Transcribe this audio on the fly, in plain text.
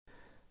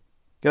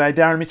G'day,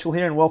 Darren Mitchell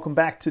here, and welcome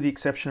back to the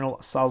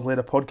Exceptional Sales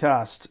Leader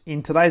Podcast.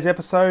 In today's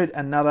episode,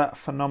 another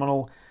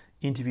phenomenal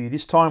interview,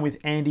 this time with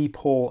Andy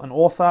Paul, an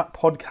author,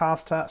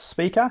 podcaster,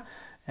 speaker,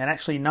 and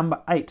actually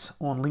number 8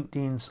 on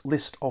LinkedIn's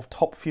list of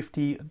top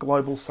 50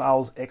 global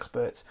sales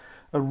experts.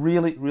 A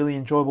really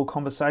enjoyable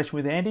conversation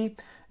with Andy.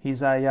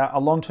 He's a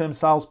long-term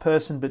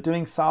salesperson, but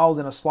doing sales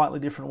in a slightly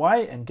different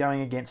way and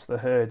going against the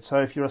herd.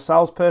 So if you're a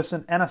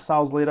salesperson and a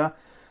sales leader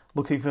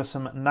looking for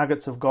some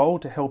nuggets of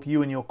gold to help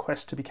you in your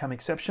quest to become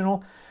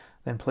exceptional,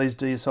 then please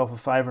do yourself a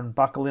favor and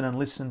buckle in and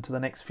listen to the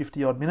next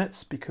 50 odd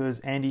minutes, because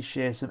Andy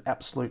shares some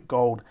absolute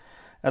gold,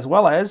 as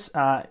well as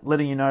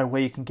letting you know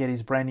where you can get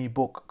his brand new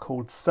book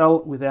called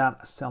Sell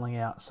Without Selling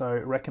Out. So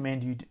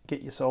recommend you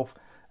get yourself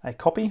a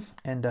copy,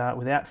 and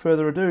without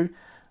further ado,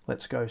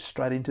 let's go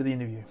straight into the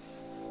interview.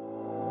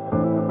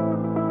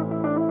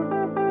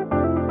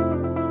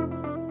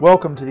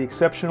 Welcome to the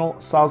Exceptional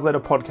Sales Leader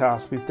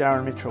Podcast with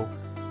Darren Mitchell.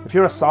 If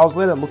you're a sales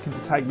leader looking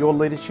to take your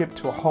leadership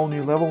to a whole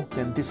new level,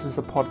 then this is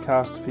the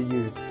podcast for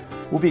you.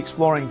 We'll be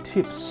exploring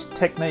tips,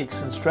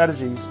 techniques, and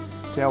strategies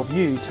to help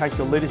you take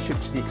your leadership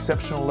to the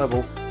exceptional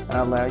level and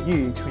allow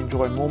you to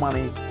enjoy more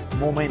money,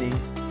 more meaning,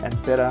 and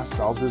better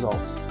sales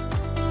results.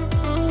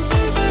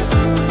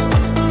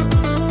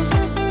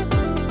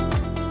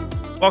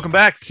 Welcome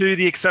back to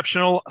the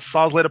Exceptional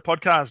Sales Leader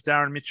Podcast.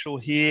 Darren Mitchell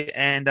here,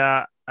 and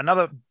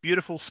another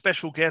beautiful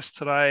special guest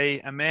today,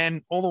 a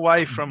man all the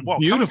way from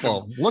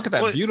beautiful. Look at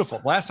that,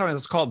 beautiful. Last time it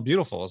was called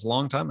beautiful. It was a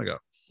long time ago.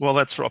 Well,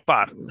 that's right.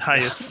 But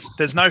hey,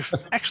 there's no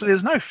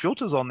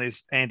filters on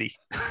this, Andy.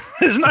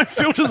 There's no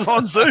filters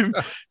on Zoom.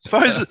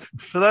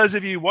 For those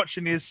of you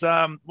watching this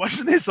on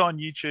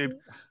YouTube,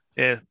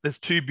 yeah, there's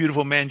two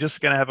beautiful men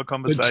just going to have a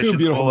conversation. Two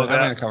beautiful all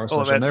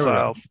about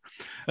sales.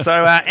 So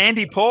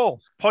Andy Paul,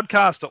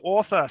 podcaster,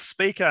 author,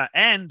 speaker,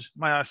 and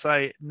may I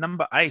say,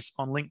 number 8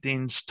 on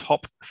LinkedIn's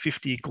top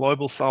 50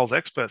 global sales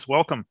experts.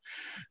 Welcome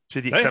to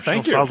the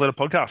Exceptional Sales Leader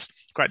Podcast.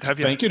 Great to have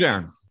you. Thank you,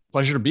 Darren.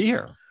 Pleasure to be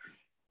here.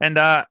 And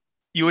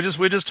we're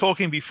just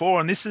talking before,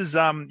 and this is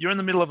you're in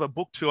the middle of a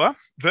book tour,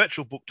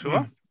 virtual book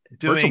tour,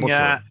 doing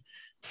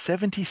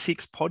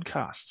 76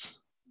 podcasts,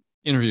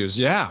 interviews.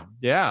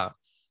 Yeah.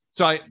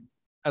 So I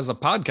have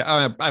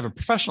a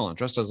professional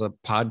interest as a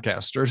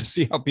podcaster to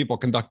see how people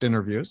conduct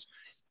interviews.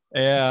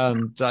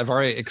 And I've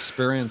already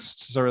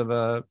experienced sort of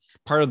the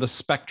part of the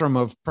spectrum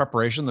of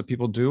preparation that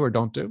people do or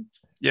don't do.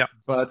 Yeah.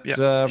 But it's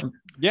a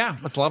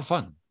lot of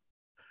fun.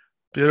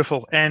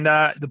 Beautiful. And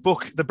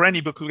the brand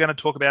new book we're going to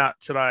talk about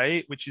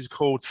today, which is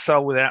called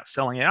Sell Without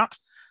Selling Out,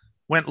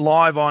 went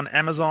live on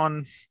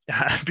Amazon.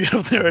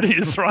 Beautiful. There it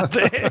is right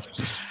there.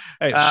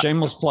 Hey,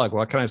 shameless plug.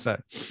 What can I say?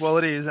 Well,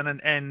 it is,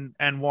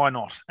 and why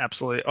not?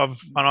 Absolutely.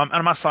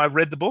 I must say, I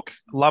read the book,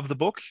 love the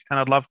book, and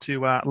I'd love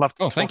to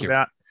talk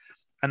about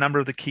a number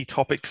of the key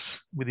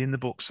topics within the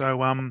book.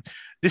 So,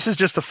 this is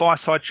just a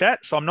fireside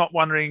chat. So, I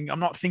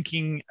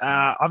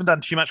haven't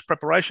done too much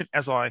preparation,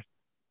 as I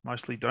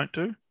mostly don't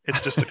do.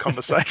 It's just a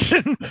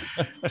conversation.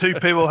 Two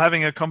people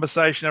having a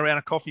conversation around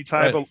a coffee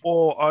table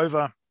or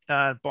over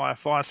by a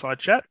fireside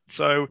chat.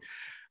 So,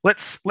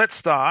 Let's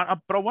start,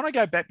 but I want to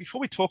go back before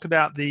we talk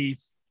about the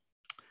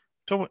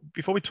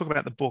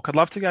book. I'd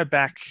love to go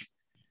back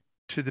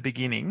to the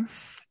beginning,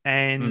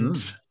 and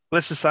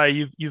let's just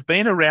say you've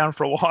been around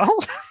for a while.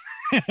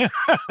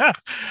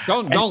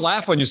 Don't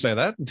laugh when you say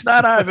that.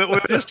 No, but we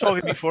were just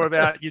talking before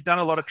about you've done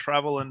a lot of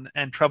travel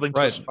and traveling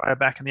to Australia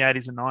back in the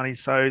 80s and 90s.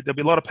 So there'll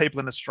be a lot of people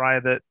in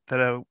Australia that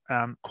are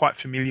quite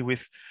familiar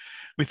with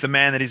the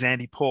man that is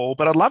Andy Paul.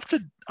 But I'd love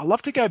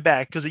to go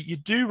back, because you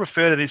do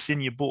refer to this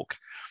in your book.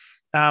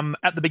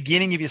 At the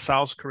beginning of your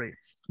sales career.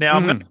 Now,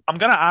 I'm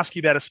going to ask you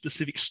about a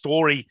specific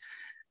story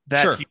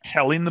that you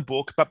tell in the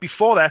book. But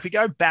before that, if we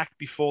go back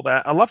before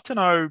that, I'd love to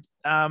know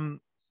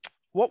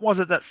what was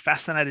it that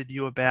fascinated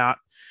you about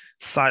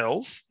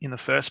sales in the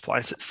first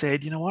place that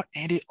said, you know what,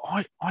 Andy,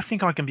 I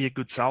think I can be a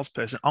good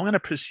salesperson. I'm going to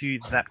pursue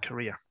that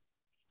career.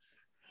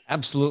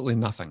 Absolutely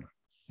nothing.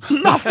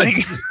 Nothing.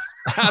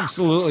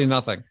 Absolutely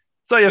nothing.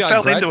 So you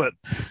fell into it.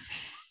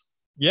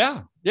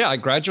 Yeah. I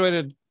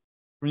graduated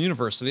from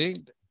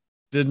university.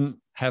 Didn't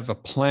have a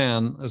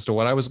plan as to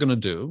what I was going to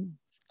do,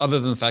 other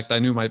than the fact I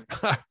knew I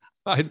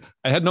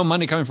had no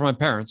money coming from my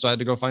parents, so I had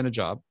to go find a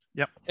job.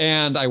 Yep.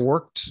 And I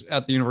worked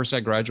at the university I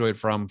graduated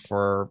from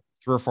for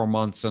 3 or 4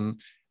 months,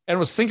 and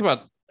was thinking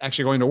about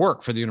actually going to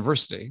work for the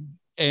university.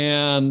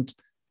 And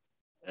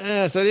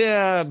I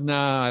said, no,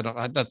 I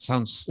don't. That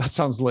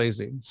sounds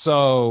lazy.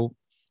 So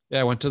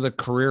I went to the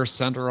career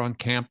center on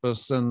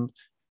campus, and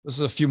this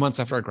is a few months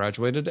after I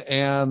graduated,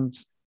 and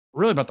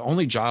really about the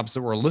only jobs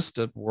that were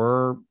listed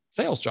were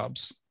sales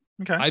jobs.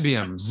 Okay.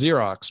 IBM,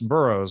 Xerox,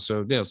 Burroughs.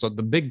 So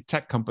the big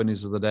tech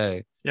companies of the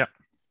day. Yeah.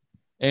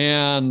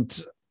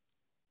 And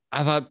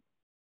I thought,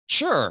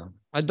 sure,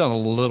 I'd done a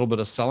little bit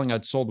of selling.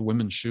 I'd sold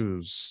women's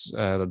shoes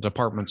at a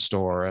department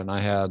store. And I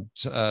had,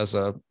 as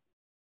a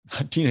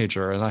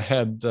teenager, and I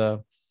had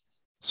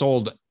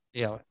sold,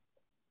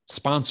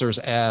 sponsors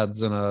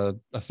ads in a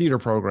theater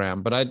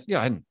program, but I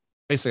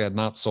basically had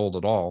not sold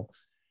at all.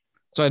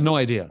 So I had no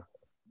idea.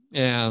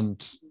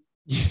 And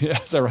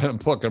Yes, I read a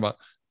book about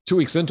 2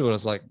 weeks into it. I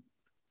was like,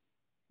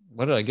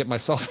 what did I get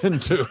myself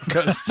into?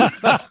 Because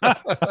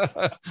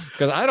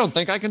I don't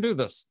think I can do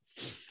this.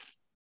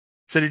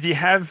 So did you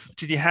have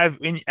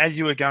as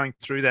you were going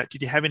through that,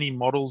 did you have any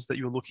models that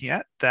you were looking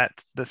at that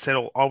said,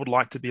 oh, I would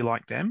like to be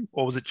like them?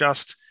 Or was it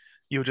just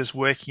you were just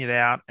working it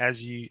out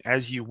as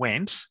you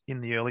went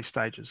in the early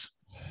stages?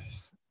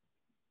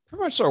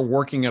 Pretty much started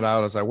working it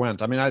out as I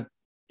went. I mean,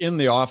 in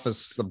the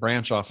office, the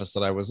branch office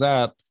that I was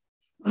at,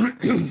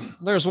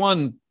 there's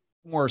one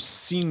more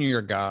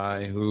senior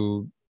guy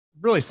who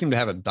really seemed to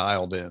have it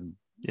dialed in.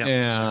 Yeah.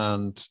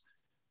 And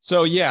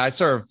so, yeah, I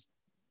certainly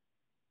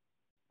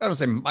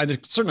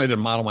didn't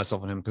model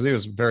myself on him because he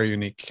was a very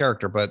unique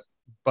character,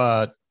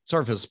 but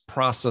sort of his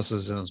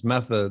processes and his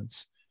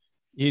methods,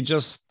 he made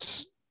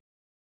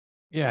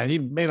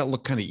it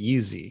look kind of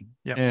easy.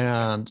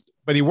 Yeah.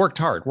 But he worked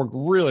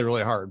really,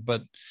 really hard,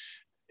 but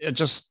it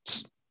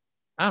just,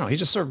 I don't know, he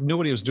just sort of knew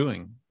what he was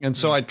doing. And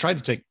so I tried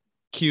to take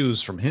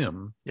cues from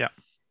him. Yeah.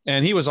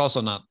 And he was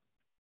also not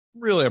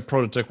really a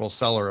prototypical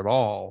seller at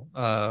all.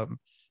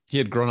 He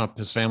had grown up,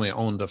 his family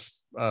owned a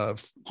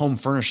home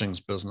furnishings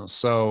business.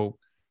 So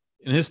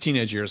in his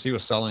teenage years, he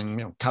was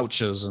selling,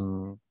 couches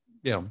and,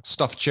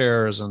 stuffed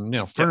chairs and,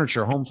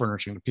 furniture, home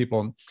furnishing to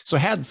people. So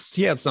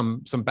he had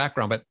some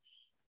background, but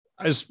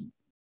his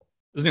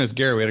name was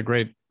Gary. We had a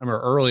great, I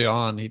remember early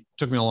on, he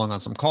took me along on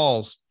some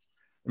calls.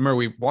 I remember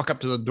we walk up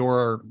to the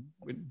door,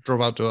 we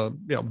drove out to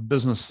a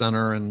business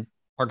center and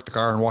parked the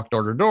car and walked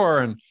door to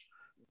door. And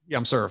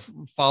I'm sort of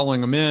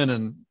following him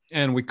in,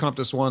 and we come up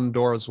to this one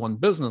door, this one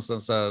business that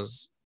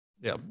says,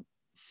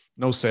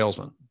 no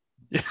salesman.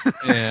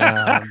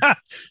 And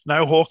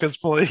no hawkers,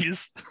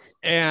 please.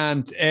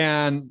 And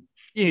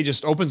he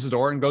just opens the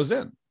door and goes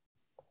in. And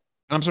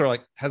I'm sort of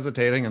like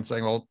hesitating and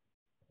saying, well,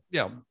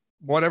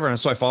 whatever. And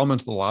so I follow him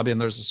into the lobby,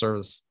 and there's a sort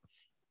of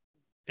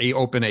a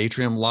open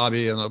atrium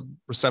lobby and a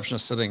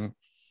receptionist sitting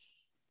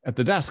at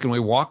the desk. And we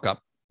walk up,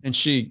 and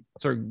she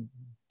sort of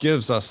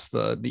gives us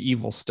the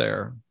evil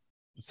stare.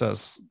 It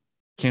says,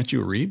 "Can't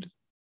you read?"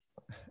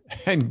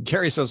 And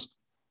Gary says,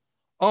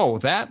 "Oh,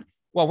 that?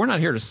 Well, we're not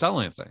here to sell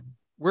anything.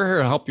 We're here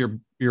to help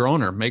your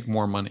owner make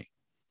more money."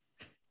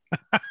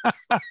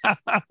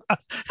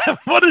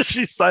 What does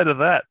she say to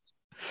that?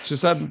 She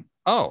said,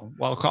 "Oh,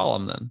 well, call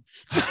him then."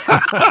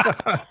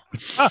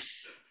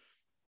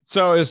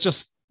 So it's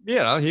just,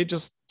 he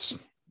just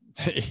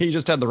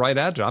had the right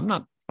attitude. I'm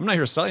not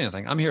here to sell you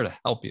anything. I'm here to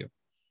help you.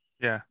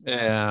 Yeah.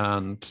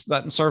 And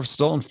that sort of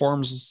still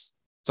informs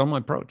some of my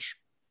approach.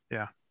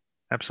 Yeah,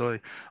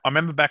 absolutely. I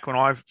remember back when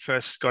I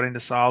first got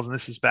into sales, and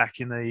this is back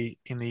in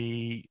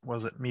the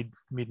was it mid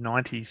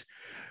 90s.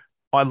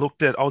 I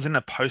was in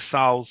a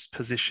post-sales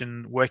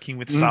position working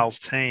with sales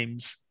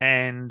teams.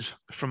 And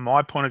from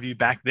my point of view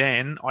back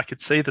then, I could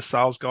see the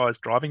sales guys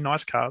driving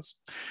nice cars,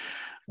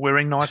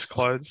 wearing nice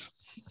clothes,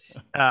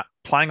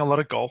 playing a lot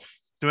of golf,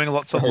 doing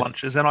lots of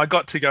lunches. And I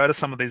got to go to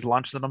some of these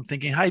lunches and I'm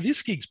thinking, hey,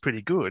 this gig's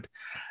pretty good.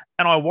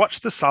 And I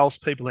watched the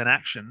salespeople in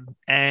action,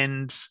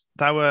 and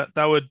they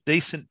were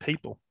decent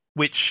people,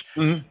 which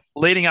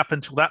leading up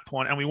until that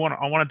point, and I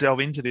want to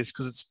delve into this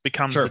because it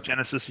becomes the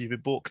genesis of your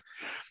book.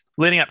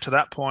 Leading up to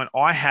that point,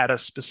 I had a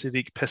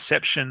specific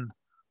perception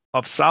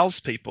of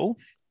salespeople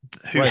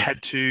who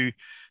had to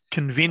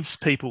convince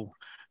people,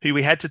 who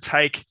we had to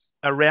take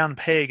a round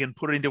peg and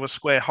put it into a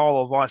square hole,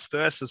 or vice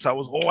versa. So I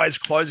was always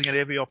closing at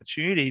every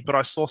opportunity, but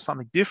I saw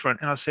something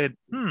different. And I said,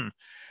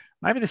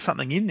 maybe there's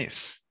something in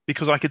this,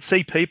 because I could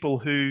see people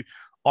who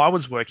I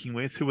was working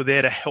with who were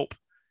there to help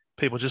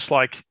people, just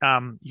like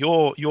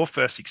your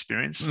first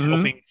experience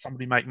helping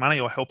somebody make money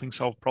or helping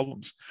solve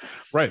problems.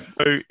 Right.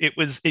 So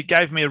it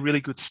gave me a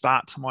really good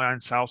start to my own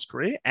sales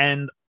career.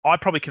 And I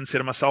probably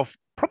consider myself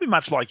probably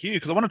much like you,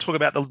 because I want to talk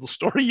about the little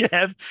story you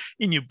have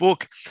in your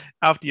book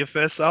after your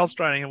first sales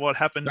training and what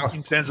happened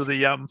in terms of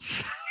the of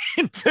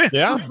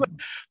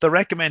the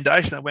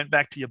recommendation that went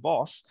back to your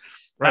boss.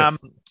 Right.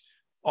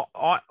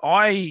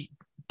 I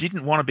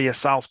didn't want to be a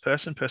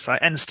salesperson per se,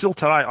 and still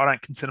today I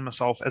don't consider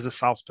myself as a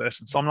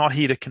salesperson. So I'm not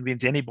here to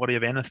convince anybody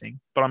of anything,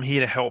 but I'm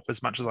here to help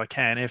as much as I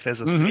can. If there's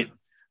a fit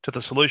to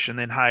the solution,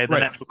 then hey, the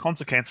natural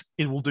consequence,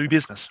 it will do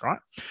business, right?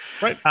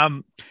 Right.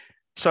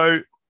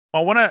 So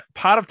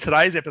part of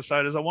today's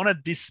episode is I want to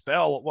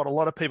dispel what a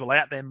lot of people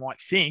out there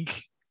might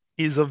think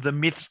is of the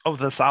myths of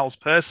the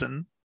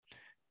salesperson,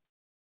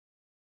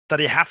 that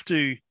you have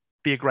to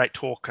be a great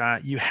talker,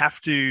 you have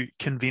to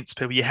convince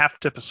people, you have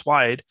to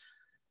persuade.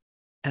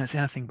 And it's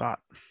anything but.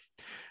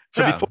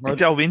 So before we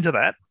delve into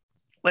that,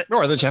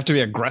 or that you have to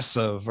be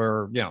aggressive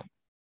or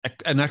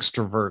an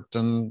extrovert,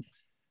 and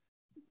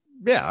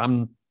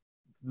I'm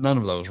none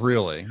of those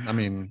really. I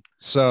mean,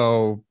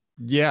 so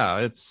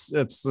it's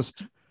this.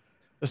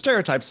 The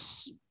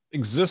stereotypes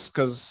exist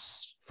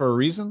for a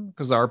reason,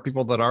 because there are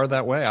people that are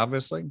that way,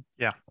 obviously.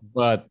 Yeah,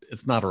 but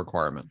it's not a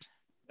requirement.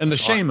 And the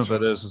shame of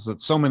it is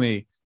that so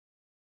many,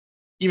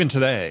 even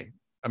today,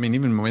 I mean,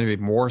 even maybe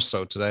more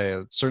so today,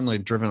 it's certainly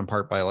driven in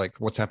part by like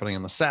what's happening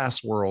in the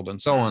SaaS world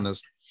and so on,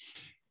 is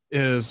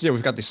is,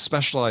 we've got these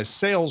specialized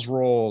sales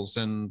roles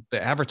and they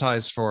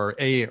advertise for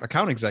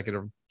account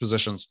executive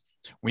positions.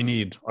 We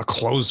need a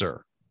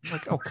closer. I'm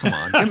like, oh, come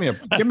on,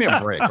 give me a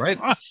break, right?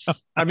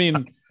 I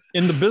mean,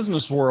 in the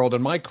business world,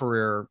 in my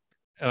career,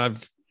 and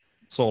I've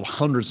sold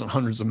hundreds and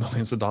hundreds of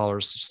millions of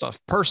dollars of stuff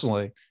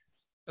personally.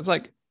 It's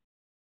like,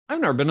 I've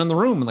never been in the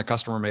room when the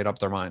customer made up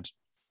their mind.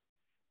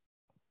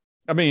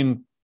 I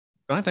mean,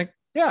 I think,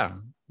 yeah,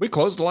 we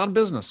closed a lot of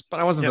business,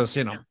 but I wasn't this,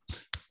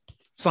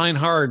 sign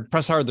hard,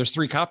 press hard, there's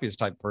 3 copies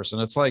type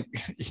person. It's like,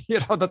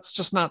 that's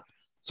just not.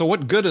 So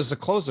what good is a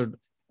closer?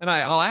 And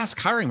I'll ask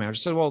hiring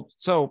managers, well,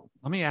 so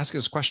let me ask you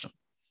this question.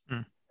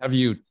 Have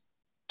you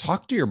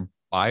talked to your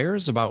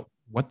buyers about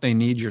what they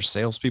need your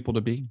salespeople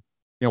to be?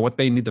 What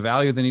they need, the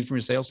value they need from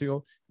your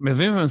salespeople? I mean, if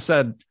anyone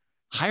said,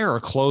 hire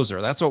a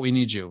closer, that's what we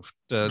need you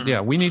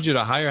to, we need you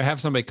to have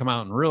somebody come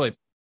out and really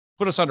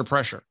put us under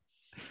pressure.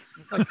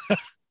 Like,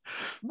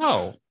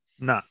 no.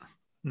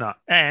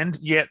 And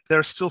yet there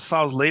are still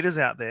sales leaders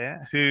out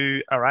there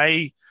who are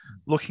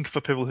looking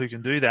for people who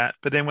can do that.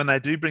 But then when they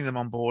do bring them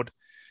on board,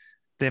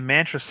 their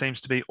mantra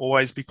seems to be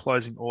always be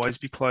closing, always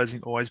be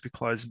closing, always be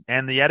closing.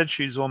 And the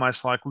attitude is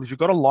almost like, well, if you've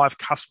got a live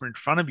customer in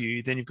front of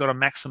you, then you've got to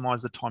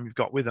maximize the time you've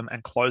got with them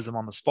and close them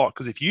on the spot.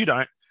 Because if you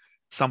don't,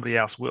 somebody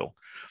else will.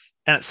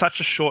 And it's such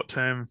a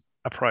short-term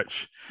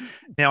approach.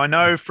 Now, I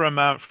know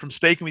from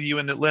speaking with you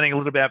and learning a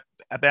little bit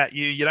about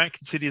you, you don't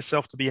consider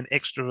yourself to be an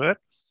extrovert.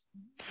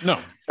 No.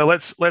 So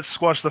let's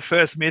squash the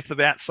first myth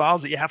about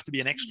sales that you have to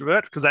be an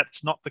extrovert, because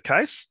that's not the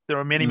case. There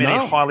are many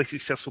highly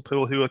successful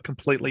people who are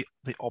completely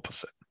the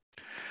opposite.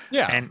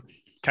 Yeah. And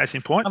case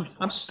in point,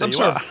 I'm sort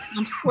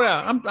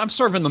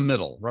of in the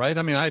middle, right?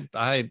 I mean,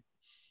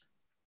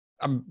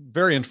 I'm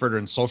very introverted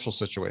in social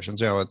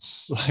situations.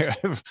 It's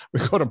like we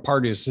go to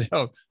parties.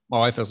 My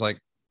wife is like,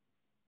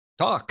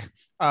 talk.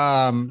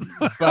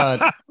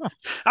 But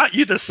aren't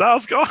you the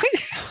sales guy?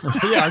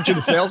 Yeah, aren't you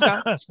the sales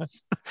guy?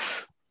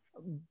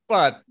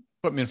 But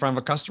put me in front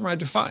of a customer, I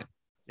do fine.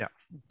 Yeah.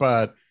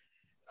 But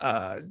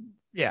I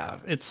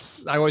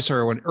always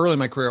early in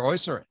my career, I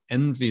always sort of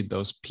envied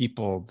those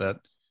people that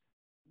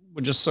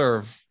would just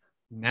serve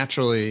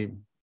naturally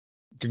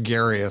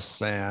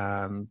gregarious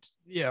and,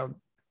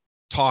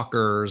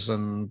 talkers.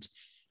 And,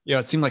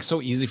 it seemed like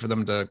so easy for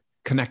them to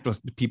connect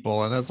with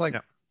people. And I was like,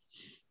 at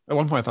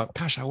one point I thought,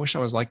 gosh, I wish I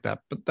was like that.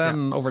 But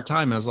then over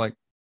time, I was like,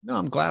 no,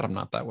 I'm glad I'm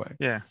not that way.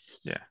 Yeah.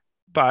 Yeah.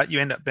 But you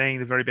end up being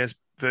the very best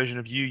version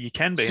of you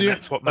can be. And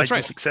that's what made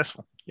you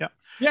successful. Yeah.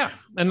 Yeah.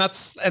 And I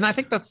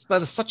think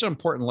that is such an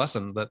important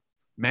lesson that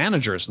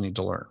managers need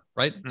to learn,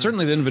 right?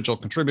 Certainly the individual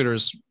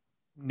contributors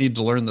need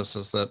to learn this,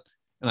 is that,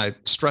 and I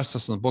stress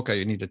this in the book,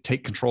 you need to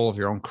take control of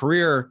your own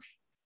career,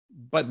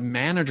 but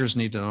managers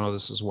need to know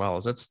this as well.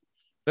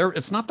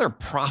 It's not their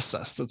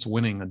process that's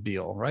winning a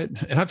deal, right?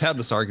 And I've had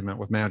this argument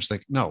with managers,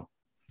 like, no,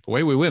 the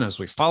way we win is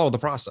we follow the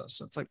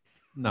process. It's like,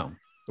 no,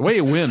 the way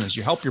you win is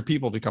you help your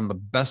people become the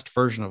best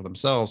version of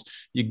themselves.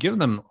 You give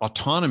them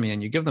autonomy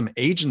and you give them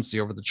agency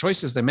over the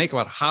choices they make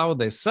about how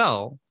they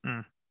sell.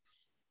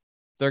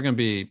 They're going to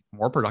be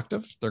more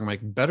productive. They're going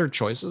to make better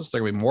choices.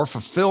 They're going to be more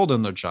fulfilled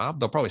in their job.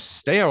 They'll probably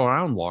stay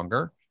around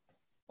longer.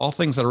 All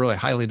things that are really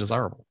highly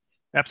desirable.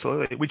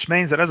 Absolutely. Which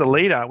means that as a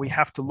leader, we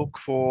have to look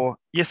for,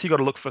 you've got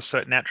to look for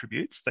certain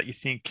attributes that you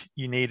think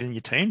you need in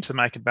your team to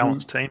make a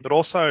balanced team. But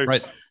also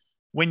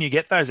when you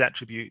get those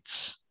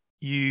attributes,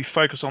 you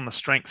focus on the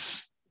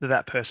strengths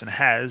that person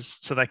has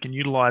so they can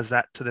utilize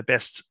that to their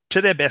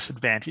best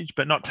advantage,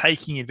 but not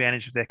taking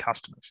advantage of their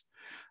customers.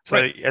 So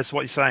as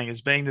what you're saying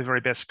is being the very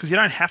best, because you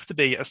don't have to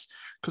be,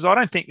 because I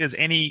don't think there's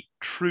any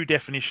true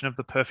definition of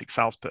the perfect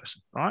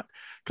salesperson, right?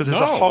 Because there's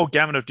a whole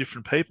gamut of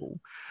different people.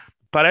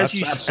 But as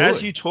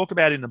you talk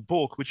about in the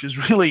book, which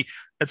is really,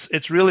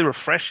 it's really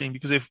refreshing,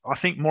 because if I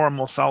think more and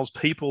more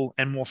salespeople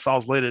and more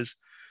sales leaders,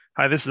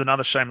 hey, this is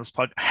another shameless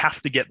plug,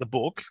 have to get the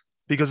book,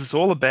 because it's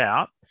all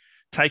about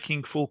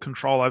taking full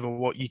control over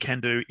what you can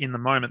do in the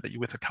moment that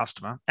you're with a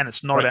customer, and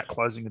it's not about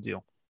closing a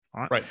deal.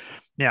 Right.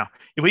 Now,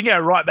 if we go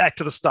right back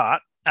to the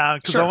start,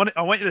 because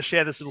I want you to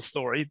share this little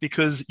story,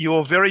 because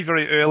you're very,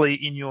 very early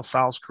in your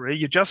sales career.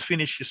 You just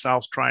finished your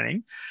sales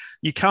training.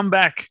 You come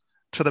back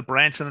to the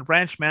branch, and the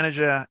branch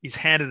manager is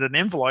handed an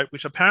envelope,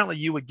 which apparently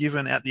you were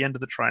given at the end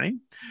of the training.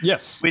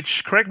 Yes.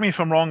 Which, correct me if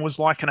I'm wrong, was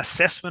like an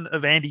assessment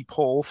of Andy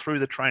Paul through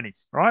the training,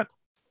 right?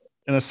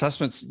 An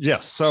assessment,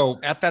 yes. So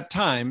at that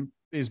time,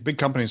 these big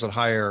companies would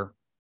hire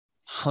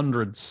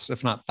hundreds,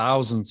 if not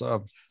thousands,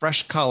 of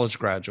fresh college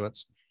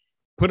graduates,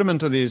 put them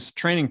into these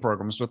training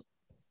programs with,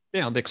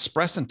 the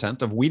express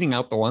intent of weeding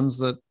out the ones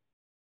that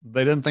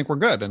they didn't think were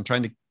good and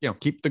trying to,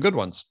 keep the good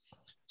ones.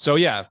 So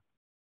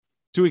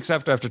 2 weeks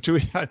after 2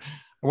 weeks, I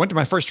went to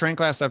my first training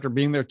class after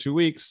being there 2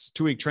 weeks,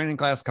 2-week training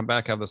class, come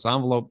back, have this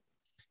envelope,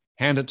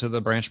 hand it to the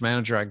branch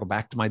manager. I go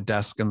back to my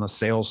desk in the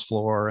sales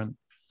floor, and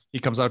he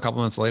comes out a couple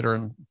minutes later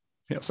and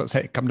says,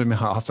 hey, come to my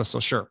office. So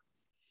sure.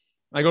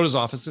 I go to his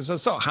office. He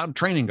says, so how'd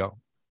training go?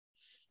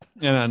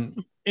 And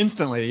then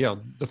instantly,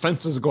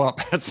 defenses go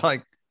up. It's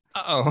like,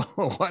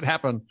 uh-oh, what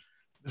happened?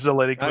 This is a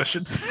leading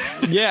question.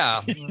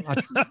 Yeah.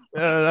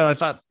 I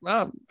thought,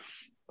 well,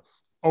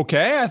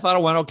 okay. I thought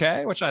it went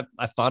okay, which I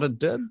thought it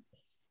did.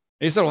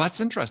 He said, well, that's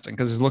interesting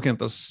because he's looking at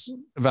this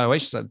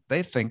evaluation. Said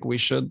they think we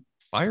should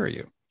fire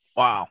you.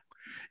 Wow.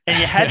 And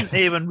you hadn't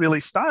even really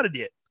started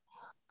yet.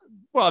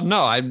 Well,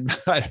 no,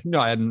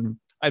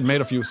 I'd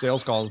made a few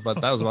sales calls,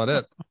 but that was about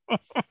it.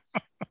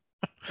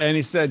 And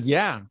he said,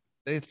 yeah,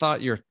 they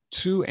thought you're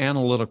too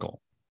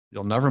analytical.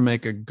 You'll never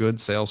make a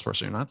good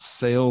salesperson. You're not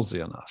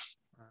salesy enough.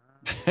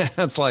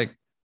 It's like,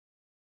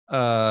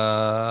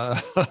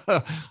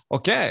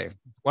 okay,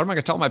 what am I going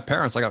to tell my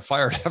parents? I got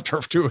fired after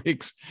 2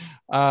 weeks.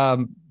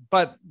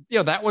 But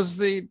that was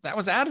the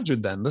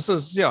attitude then. This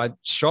is, I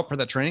show up for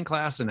that training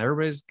class and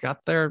everybody's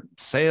got their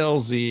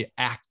salesy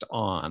act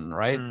on,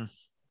 right?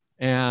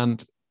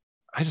 And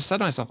I just said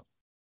to myself,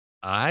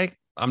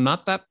 I'm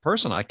not that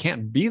person. I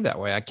can't be that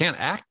way. I can't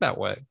act that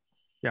way.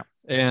 Yeah.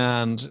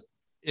 And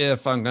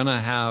if I'm going to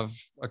have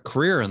a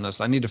career in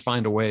this, I need to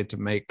find a way to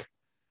make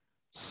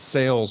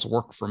sales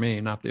work for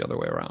me, not the other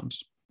way around.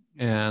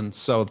 And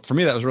so for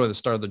me, that was really the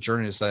start of the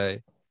journey to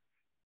say,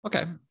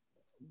 okay,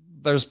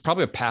 there's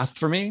probably a path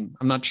for me.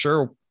 I'm not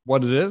sure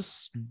what it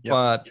is,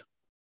 but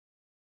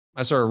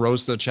I sort of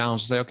rose to the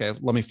challenge to say, okay,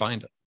 let me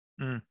find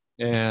it.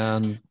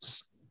 And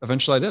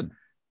eventually I did.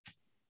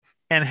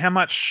 And how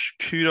much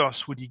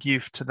kudos would you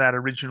give to that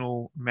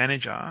original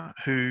manager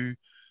who,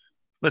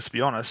 let's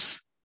be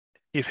honest,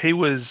 if he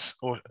was,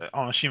 or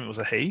I assume it was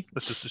a he,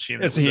 let's just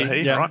assume it was a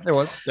he, yeah, right? It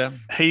was, yeah.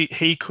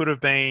 He could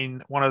have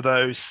been one of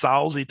those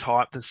salesy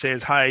type that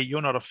says, hey,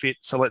 you're not a fit,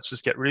 so let's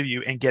just get rid of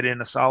you and get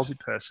in a salesy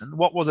person.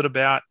 What was it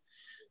about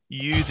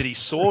you that he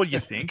saw, you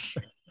think,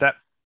 that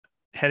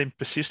had him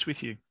persist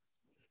with you?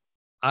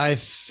 I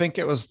think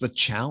it was the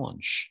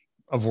challenge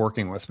of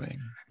working with me.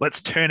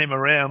 Let's turn him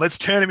around. Let's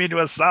turn him into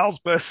a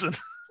salesperson.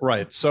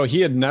 Right. So he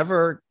had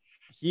never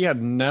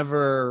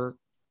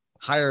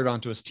hired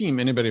onto his team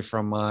anybody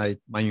from my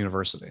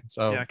university.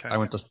 So I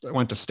went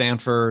to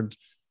Stanford,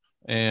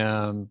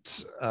 and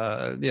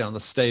in the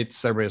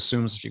States, everybody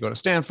assumes if you go to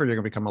Stanford, you're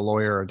going to become a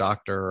lawyer, a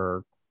doctor,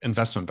 or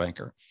investment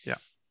banker. Yeah.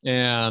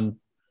 And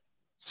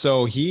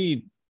so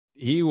he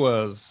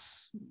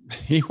was,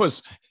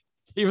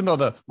 even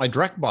though my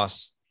direct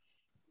boss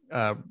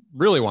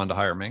really wanted to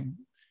hire me,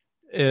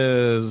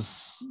 he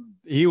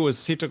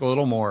took a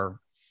little more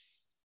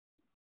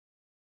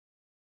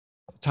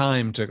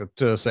time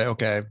to say,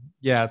 okay,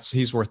 yeah,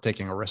 he's worth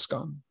taking a risk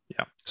on.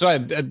 Yeah. So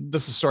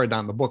this is a story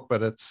down in the book,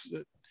 but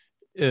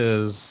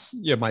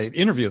my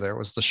interview there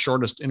was the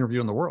shortest interview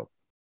in the world.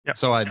 Yeah.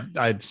 So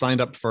I'd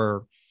signed up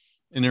for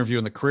an interview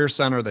in the Career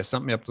Center. They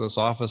sent me up to this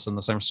office in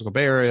the San Francisco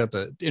Bay Area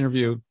to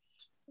interview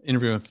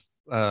with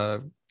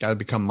a guy to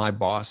become my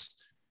boss.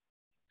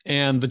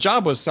 And the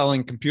job was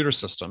selling computer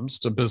systems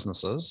to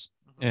businesses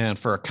and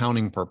for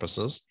accounting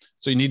purposes.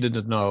 So you needed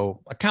to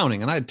know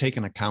accounting. And I had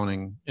taken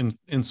accounting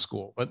in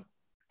school, but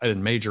I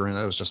didn't major in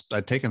it. It was just,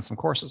 I'd taken some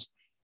courses.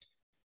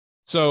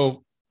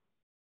 So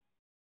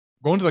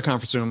going to the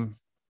conference room,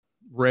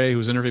 Ray,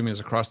 who's interviewing me, is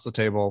across the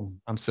table.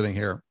 I'm sitting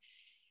here.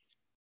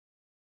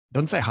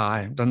 Doesn't say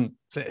hi. Doesn't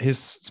say,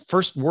 his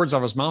first words out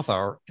of his mouth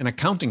are an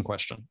accounting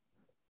question.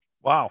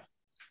 Wow.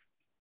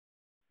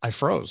 I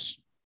froze.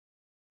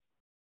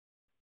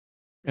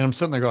 And I'm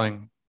sitting there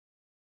going,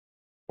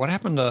 what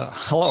happened to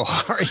hello,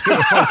 how are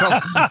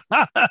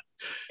you?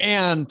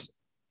 and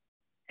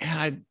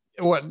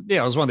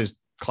it was one of these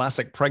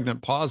classic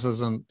pregnant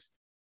pauses. And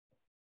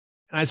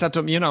I said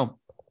to him,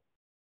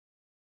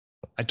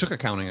 I took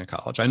accounting in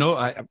college. I know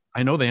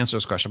the answer to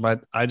this question,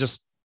 but I don't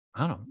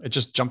know. It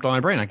just jumped on my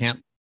brain. I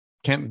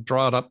can't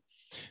draw it up.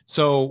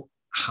 So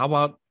how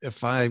about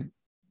if I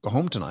go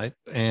home tonight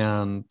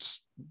and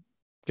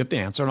get the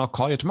answer, and I'll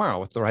call you tomorrow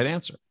with the right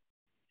answer?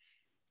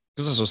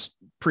 Because this was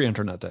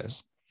pre-internet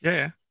days.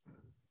 Yeah.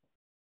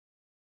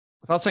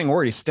 Without saying a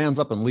word, he stands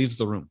up and leaves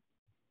the room.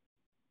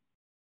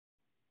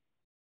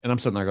 And I'm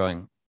sitting there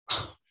going,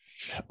 oh,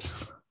 shit.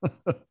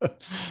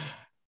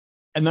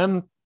 And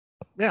then,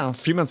 a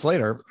few minutes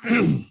later,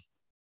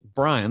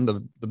 Brian,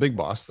 the big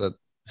boss that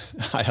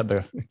I had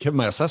to give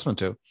my assessment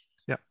to,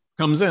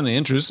 comes in and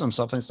introduces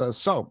himself and says,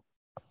 so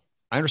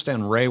I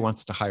understand Ray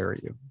wants to hire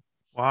you.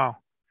 Wow.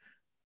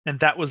 And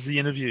that was the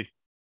interview.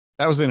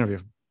 That was the interview.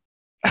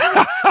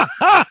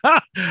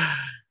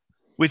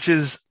 Which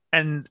is,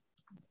 and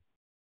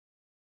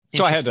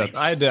so I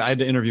had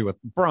to interview with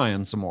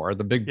Brian some more,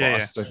 the big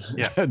boss,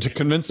 to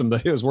convince him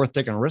that he was worth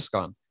taking a risk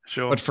on.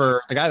 Sure. But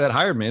for the guy that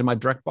hired me, my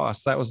direct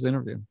boss, that was the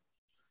interview.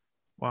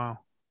 Wow.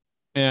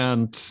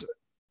 And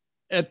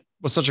it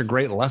was such a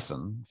great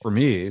lesson for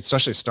me,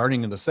 especially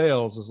starting into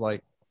sales, is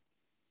like,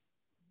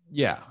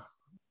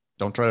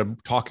 don't try to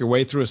talk your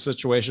way through a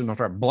situation. Don't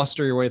try to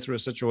bluster your way through a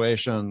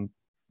situation.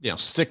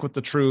 Stick with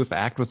the truth,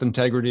 act with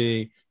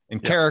integrity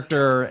and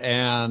character,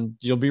 and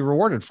you'll be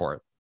rewarded for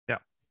it. Yeah.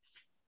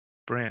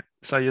 Brilliant.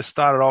 So you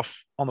started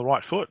off on the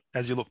right foot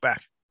as you look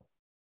back.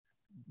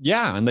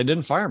 Yeah. And they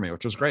didn't fire me,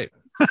 which was great.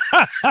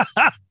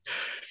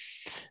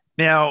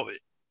 Now,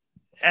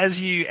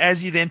 as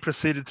you then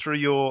proceeded through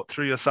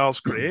your sales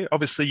career,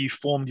 obviously you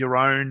formed your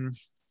own,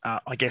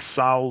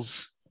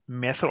 sales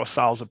method or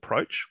sales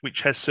approach,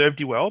 which has served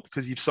you well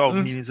because you've sold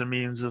millions and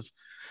millions of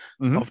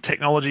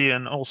technology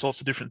and all sorts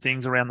of different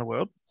things around the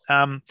world.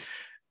 And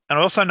I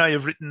also know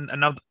you've written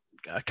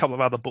a couple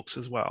of other books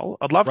as well.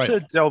 I'd love to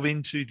delve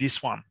into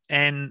this one,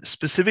 and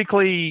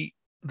specifically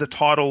the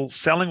title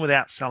 "Selling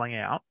Without Selling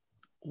Out."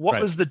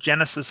 What was the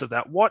genesis of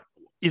that? What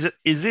is it?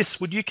 Is this?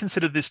 Would you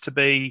consider this to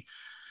be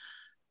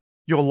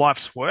your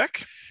life's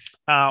work,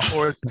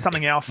 or is it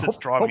something else that's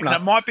driving?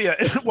 That might be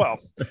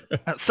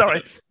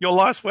your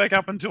life's work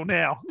up until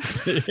now.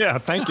 Yeah,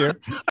 thank you.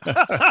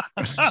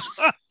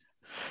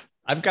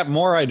 I've got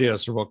more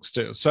ideas for books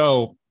too.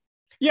 So,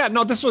 yeah,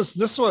 no, this one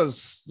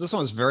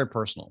was very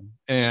personal.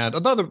 And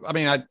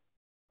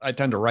I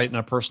tend to write in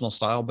a personal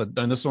style, but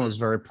then this one was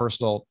very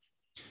personal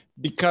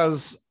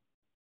because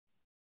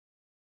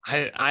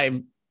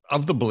I'm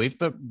of the belief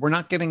that we're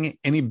not getting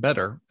any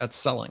better at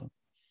selling.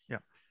 Yeah.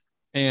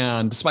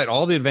 And despite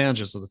all the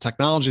advantages of the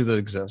technology that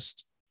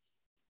exists,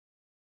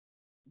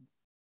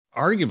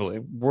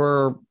 arguably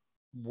we're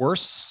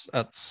worse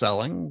at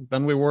selling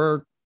than we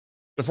were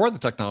before the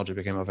technology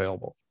became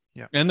available.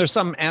 Yeah. And there's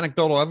some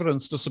anecdotal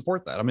evidence to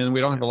support that. I mean, we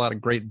don't have a lot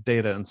of great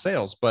data in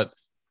sales, but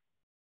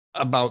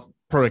about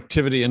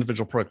productivity,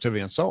 individual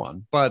productivity, and so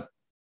on. But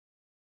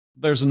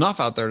there's enough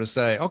out there to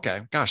say,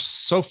 okay, gosh,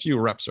 so few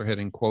reps are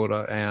hitting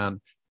quota, and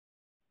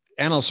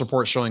analyst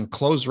reports showing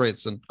close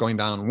rates and going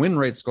down, win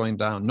rates going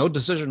down, no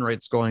decision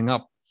rates going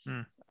up.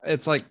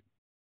 It's like,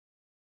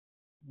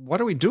 what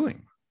are we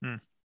doing?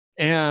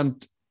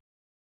 And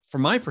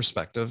from my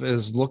perspective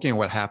is looking at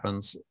what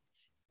happens,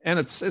 and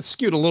it's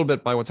skewed a little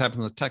bit by what's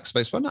happened in the tech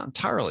space, but not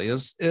entirely,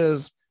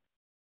 is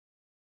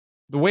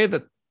the way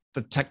that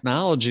the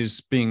technology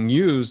is being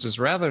used is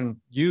rather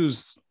than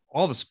use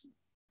all this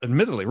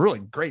admittedly really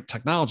great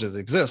technology that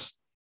exists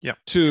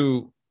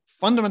to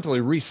fundamentally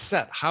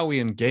reset how we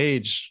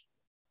engage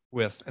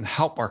with and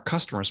help our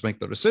customers make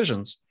their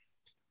decisions.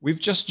 We've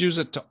just used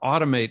it to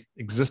automate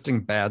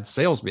existing bad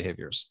sales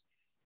behaviors.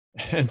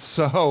 And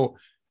so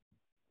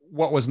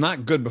what was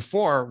not good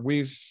before,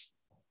 we've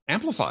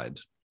amplified.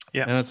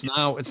 Yeah. And it's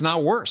now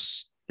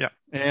worse. Yeah.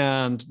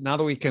 And now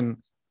that we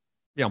can,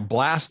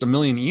 blast 1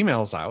 million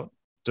emails out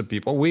to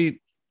people, it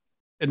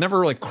never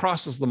really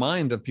crosses the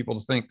mind of people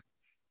to think,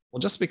 well,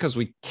 just because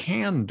we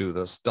can do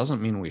this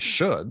doesn't mean we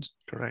should.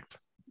 Correct.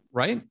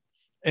 Right.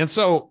 And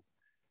so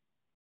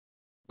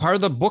part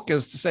of the book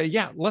is to say,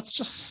 let's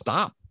just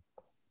stop.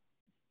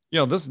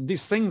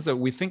 These things that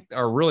we think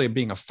are really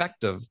being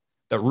effective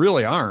that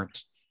really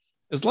aren't,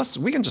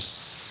 we can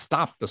just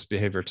stop this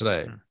behavior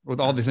today with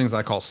all these things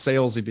I call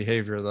salesy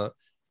behavior, the,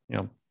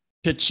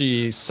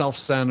 pitchy,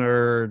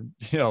 self-centered,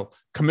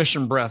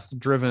 commission breath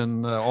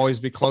driven, always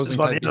be closing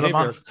type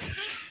behavior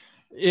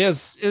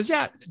is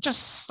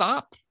just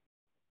stop.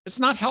 It's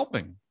not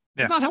helping.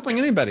 It's not helping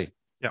anybody.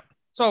 Yeah.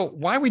 So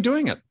why are we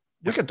doing it?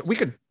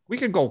 We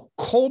could go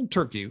cold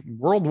turkey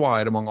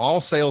worldwide among all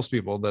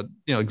salespeople that,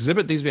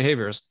 exhibit these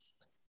behaviors,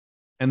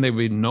 and they would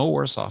be no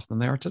worse off than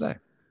they are today.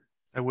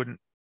 They wouldn't.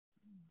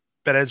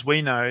 But as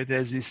we know,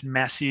 there's this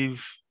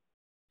massive,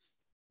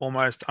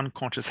 almost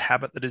unconscious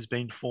habit that has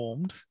been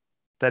formed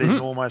that is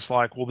almost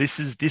like, well, this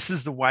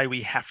is the way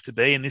we have to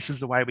be, and this is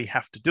the way we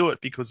have to do it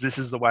because this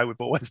is the way we've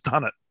always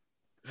done it.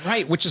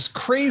 Right, which is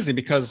crazy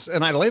because,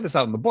 and I lay this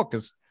out in the book,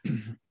 is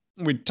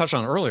we touched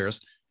on earlier,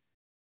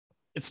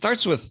 it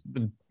starts with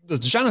the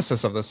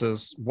genesis of this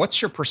is,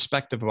 what's your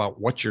perspective about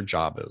what your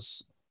job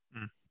is?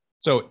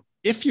 So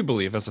if you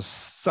believe as a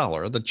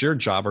seller that your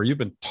job, or you've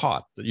been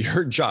taught that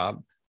your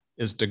job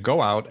is to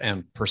go out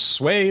and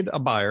persuade a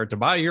buyer to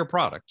buy your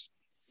product,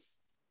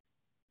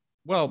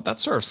 well,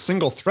 that's sort of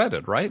single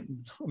threaded, right?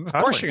 Of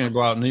course, you're going to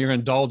go out and you're going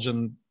to indulge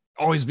in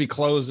always be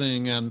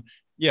closing and,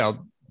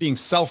 being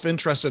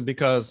self-interested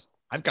because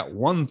I've got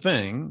one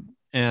thing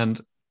and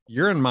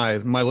you're in my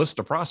list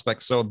of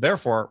prospects. So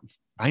therefore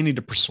I need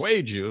to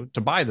persuade you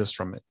to buy this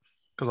from me.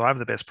 Because I have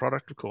the best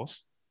product, of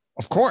course.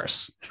 Of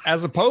course,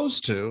 as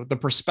opposed to the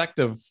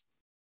perspective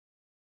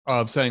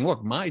of saying,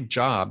 look, my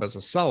job as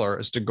a seller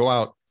is to go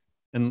out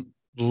and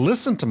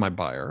listen to my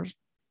buyers,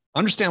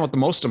 understand what the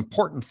most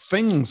important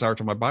things are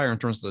to my buyer in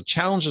terms of the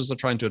challenges they're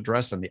trying to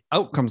address and the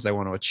outcomes they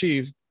want to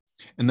achieve,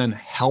 and then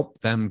help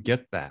them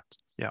get that.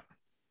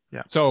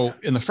 Yeah. So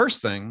in the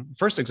first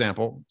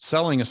example,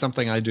 selling is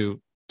something I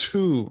do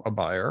to a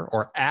buyer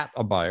or at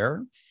a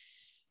buyer.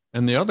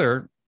 And the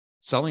other,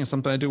 selling is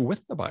something I do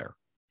with the buyer.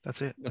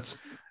 That's it.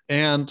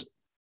 And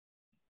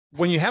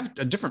when you have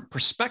a different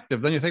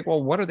perspective, then you think,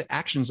 well, what are the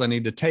actions I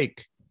need to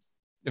take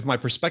if my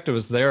perspective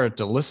is there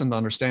to listen, to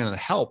understand, and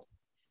help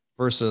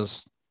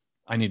versus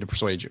I need to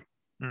persuade you.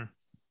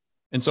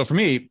 And so for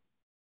me,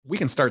 we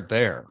can start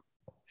there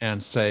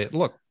and say,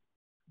 look,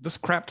 this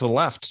crap to the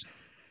left,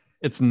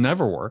 it's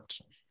never worked,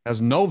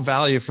 has no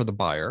value for the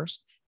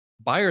buyers.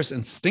 Buyers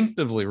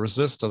instinctively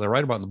resist, as I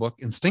write about in the book,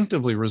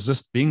 instinctively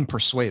resist being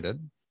persuaded.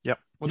 Yep.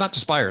 Well, not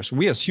just buyers.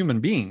 We as human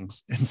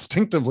beings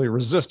instinctively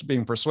resist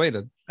being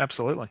persuaded.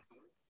 Absolutely.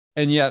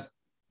 And yet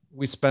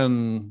we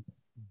spend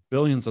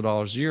billions of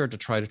dollars a year to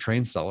try to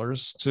train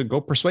sellers to go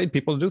persuade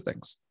people to do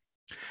things.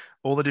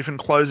 All the different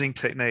closing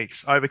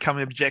techniques,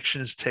 overcoming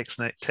objections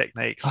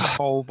techniques, the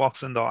whole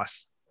box and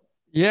dice.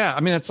 Yeah.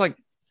 I mean, it's like,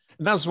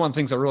 that was one of the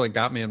things that really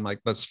got me in like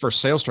this first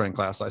sales training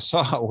class I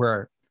saw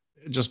where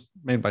it just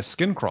made my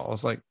skin crawl. It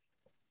was like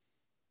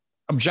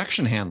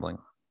objection handling.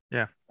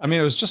 Yeah. I mean,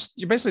 it was just,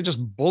 you're basically just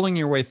bullying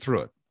your way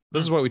through it.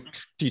 This is what we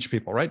teach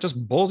people, right?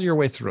 Just bull your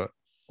way through it.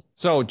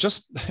 So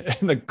just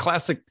the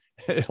classic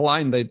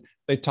line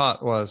they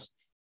taught was,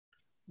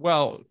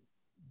 well,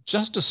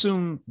 just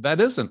assume that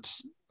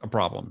isn't a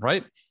problem,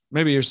 right?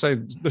 Maybe you're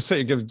saying, let's say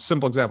you give a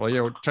simple example,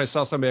 try to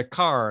sell somebody a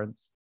car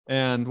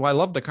and well, I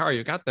love the car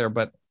you got there,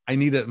 but I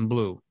need it in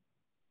blue.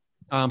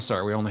 Oh, I'm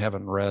sorry, we only have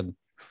it in red.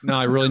 No,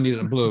 I really need it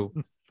in blue.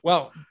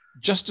 Well,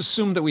 just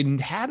assume that we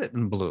had it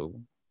in blue.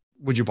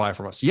 Would you buy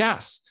from us?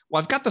 Yes.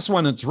 Well, I've got this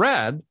one that's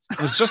red.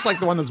 It's just like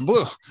the one that's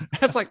blue.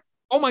 It's like,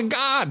 oh my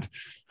God.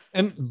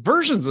 And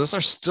versions of this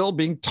are still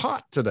being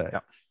taught today.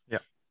 Yeah.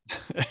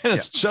 And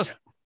it's just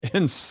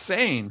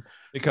insane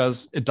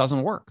because it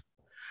doesn't work.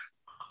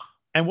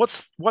 And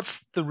what's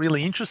the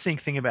really interesting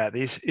thing about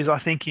this is I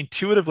think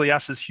intuitively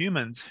us as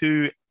humans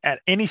who at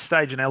any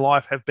stage in our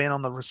life have been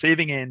on the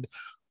receiving end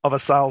of a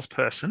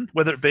salesperson,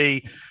 whether it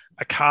be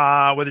a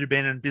car, whether you've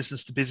been in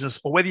business to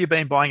business, or whether you've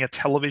been buying a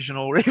television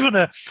or even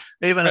a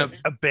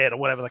bed or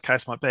whatever the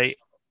case might be.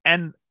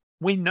 And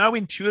we know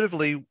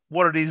intuitively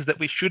what it is that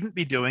we shouldn't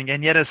be doing.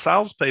 And yet as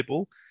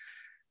salespeople,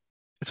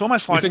 it's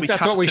almost like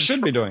that's what we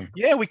should be doing.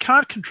 Yeah, we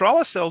can't control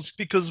ourselves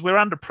because we're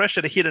under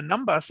pressure to hit a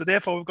number. So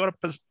therefore we've got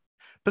to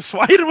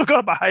persuade and we've got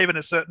to behave in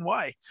a certain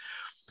way.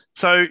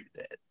 So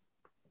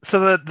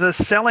the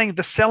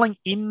selling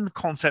in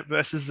concept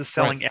versus the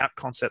selling out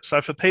concept.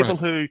 So for people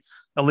who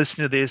are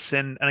listening to this,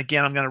 and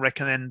again, I'm going to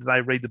recommend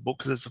they read the book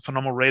because it's a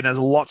phenomenal read. There's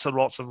lots and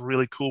lots of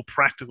really cool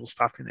practical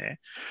stuff in there.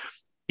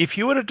 If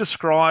you were to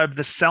describe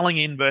the selling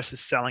in versus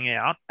selling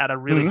out at a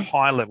really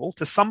high level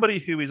to somebody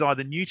who is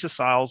either new to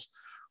sales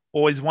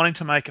or is wanting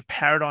to make a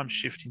paradigm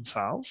shift in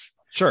sales,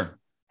 sure,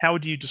 how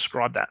would you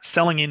describe that?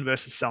 Selling in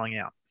versus selling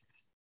out?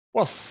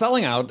 Well,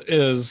 selling out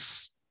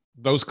is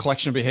those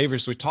collection of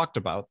behaviors we talked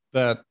about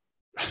that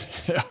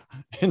you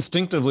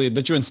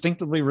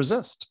instinctively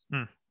resist,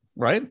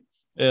 right?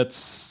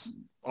 It's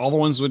all the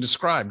ones we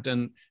described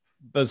and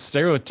the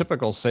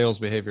stereotypical sales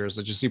behaviors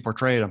that you see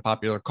portrayed in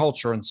popular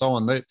culture and so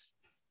on.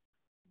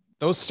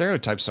 Those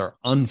stereotypes are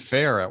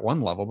unfair at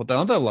one level, but the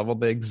other level,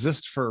 they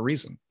exist for a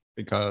reason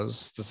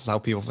because this is how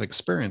people have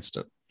experienced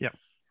it. Yeah.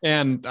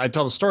 And I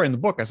tell the story in the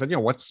book. I said,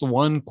 what's the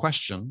one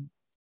question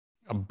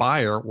a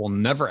buyer will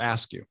never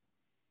ask you?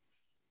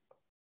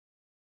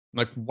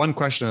 Like one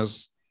question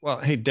is, well,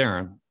 hey,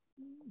 Darren,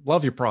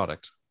 love your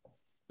product,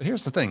 but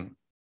here's the thing.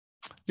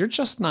 You're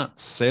just not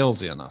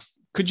salesy enough.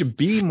 Could you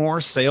be more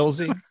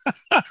salesy?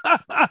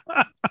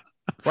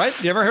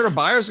 Right? You ever heard a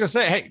buyer's going to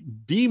say, hey,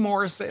 be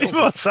more salesy? Be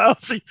more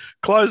salesy.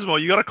 Close more.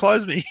 You got to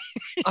close me.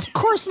 Of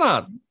course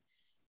not.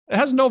 It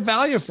has no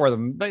value for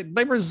them.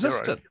 They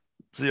resist it.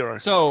 Zero.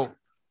 So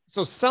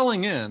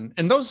selling in,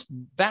 and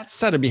that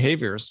set of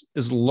behaviors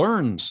is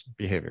learned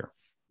behavior,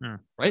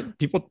 right?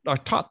 People are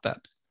taught that.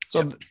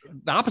 So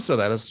the opposite of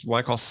that is what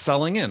I call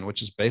selling in,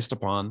 which is based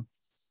upon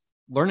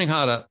learning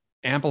how to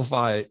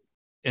amplify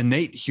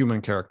innate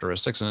human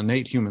characteristics and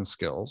innate human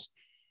skills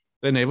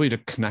that enable you to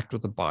connect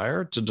with the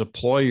buyer, to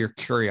deploy your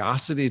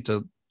curiosity,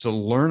 to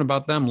learn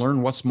about them,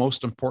 learn what's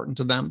most important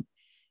to them,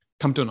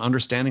 come to an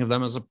understanding of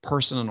them as a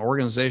person and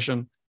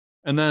organization,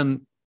 and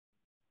then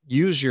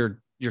use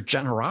your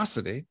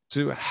generosity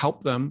to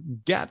help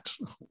them get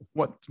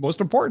what's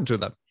most important to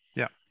them.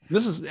 Yeah.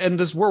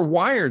 We're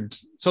wired.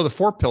 So the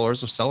 4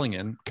 pillars of selling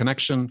in: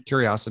 connection,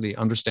 curiosity,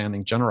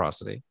 understanding,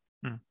 generosity.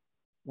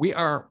 We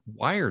are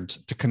wired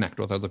to connect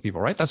with other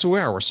people, right? That's who we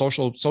are. We're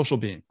social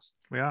beings.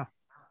 We are.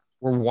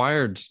 We're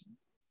wired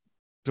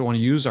to want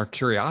to use our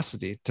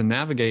curiosity to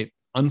navigate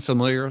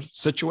unfamiliar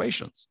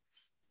situations.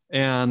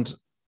 And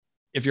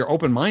if you're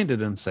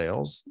open-minded in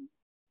sales,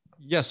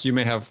 yes, you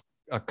may have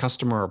a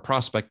customer or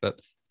prospect that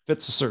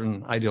fits a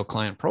certain ideal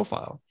client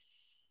profile.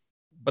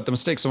 But the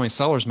mistake so many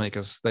sellers make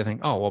is they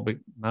think, oh, well,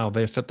 now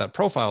they fit that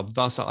profile.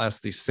 Thus, I'll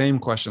ask these same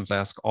questions,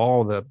 ask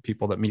all the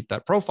people that meet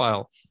that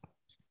profile.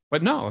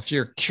 But no, if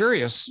you're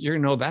curious,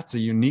 that's a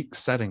unique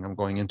setting I'm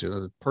going into.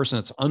 The person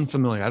that's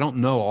unfamiliar. I don't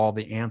know all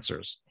the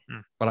answers,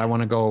 but I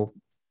want to go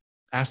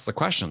ask the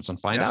questions and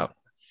find out.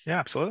 Yeah,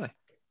 absolutely.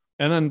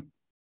 And then,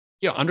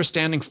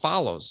 understanding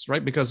follows,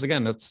 right? Because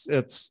again,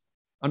 it's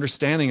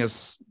understanding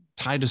is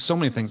tied to so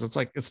many things.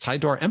 It's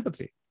tied to our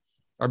empathy.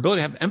 Our ability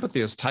to have empathy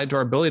is tied to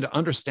our ability to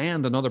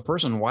understand another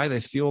person, why they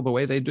feel the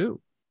way they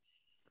do.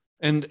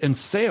 And in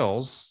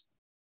sales,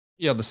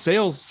 the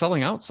sales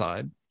selling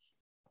outside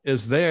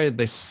is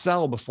they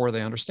sell before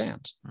they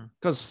understand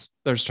because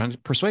they're just trying to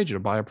persuade you to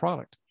buy a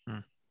product.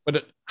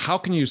 But how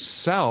can you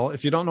sell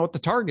if you don't know what the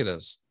target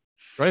is,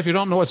 right? If you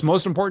don't know what's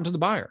most important to the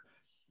buyer.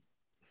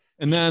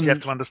 And then you have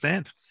to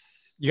understand.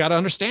 You got to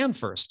understand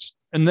first.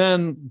 And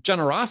then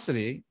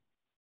generosity,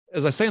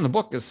 as I say in the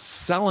book, is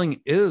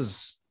selling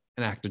is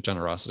an act of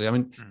generosity. I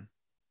mean,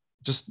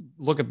 just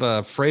look at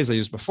the phrase I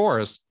used before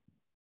is,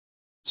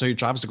 so your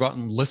job is to go out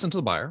and listen to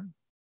the buyer,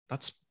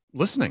 That's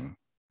listening.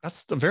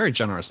 That's a very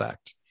generous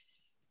act.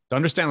 To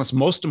understand what's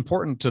most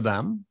important to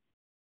them,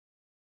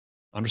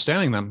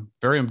 understanding them,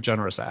 very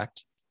generous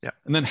act. Yeah.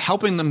 And then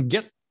helping them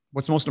get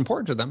what's most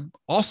important to them,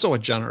 also a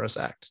generous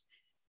act.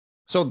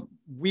 So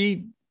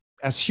we,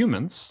 as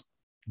humans,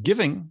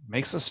 giving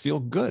makes us feel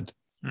good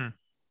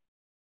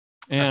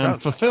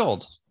and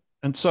fulfilled.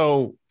 And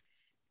so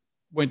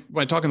when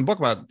I talk in the book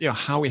about, you know,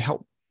 how we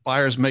help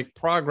buyers make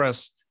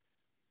progress,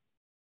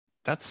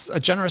 that's a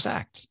generous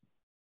act.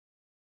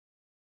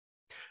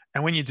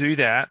 And when you do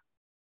that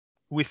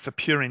with the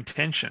pure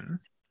intention,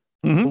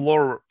 Mm-hmm.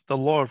 the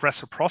law of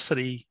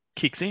reciprocity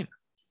kicks in,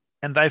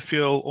 and they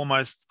feel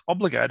almost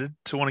obligated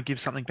to want to give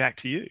something back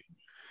to you.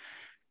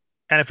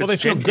 And if they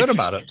feel good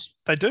about it.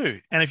 They do.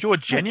 And if you're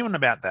genuine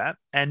about that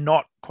and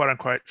not quote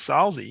unquote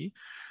salesy,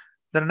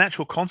 then a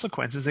natural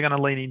consequence is they're going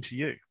to lean into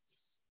you.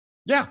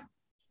 Yeah.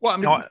 Well, I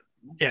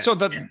mean, so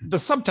the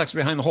subtext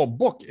behind the whole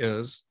book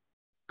is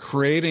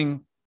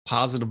creating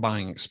positive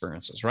buying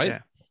experiences, right? Yeah.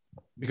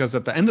 Because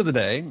at the end of the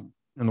day,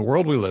 in the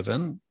world we live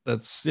in,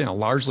 that's, you know,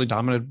 largely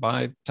dominated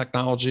by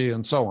technology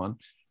and so on,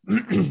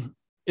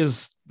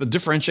 is the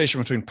differentiation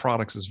between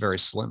products is very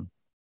slim,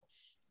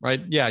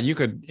 right? Yeah, you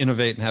could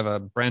innovate and have a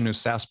brand new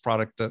SaaS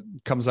product that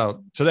comes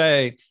out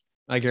today.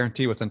 I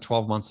guarantee within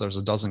 12 months, there's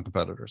a dozen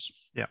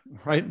competitors. Yeah.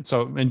 Right.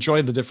 So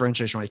enjoy the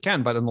differentiation when you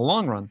can, but in the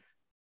long run,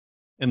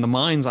 in the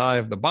mind's eye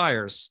of the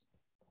buyers,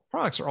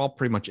 products are all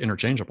pretty much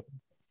interchangeable.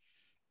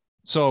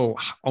 So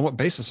on what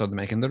basis are they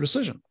making their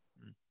decision?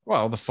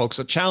 Well, the folks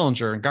at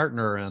Challenger and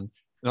Gartner and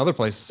other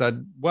places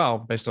said, well,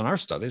 based on our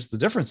studies, the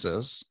difference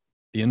is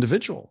the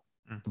individual,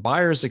 the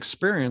buyer's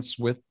experience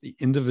with the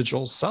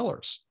individual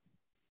sellers.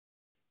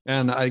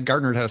 And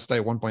Gartner had a study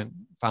at one point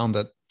found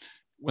that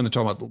when they're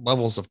talking about the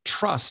levels of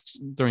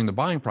trust during the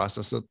buying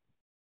process, that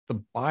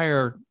the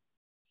buyer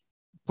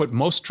put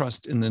most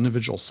trust in the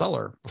individual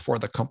seller before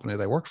the company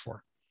they work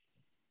for.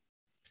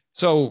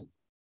 So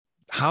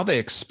how they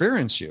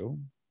experience you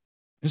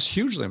is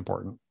hugely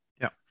important.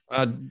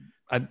 Yeah.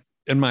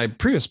 In my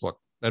previous book,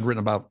 I'd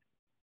written about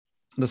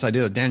this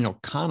idea that Daniel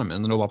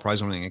Kahneman, the Nobel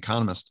Prize winning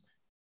economist,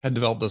 had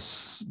developed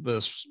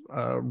this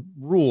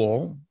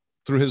rule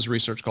through his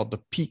research called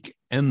the peak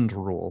end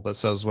rule that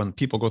says when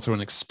people go through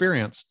an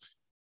experience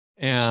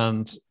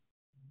and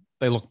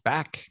they look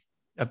back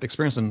at the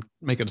experience and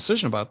make a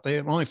decision about it, they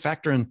only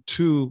factor in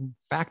two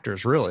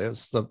factors, really.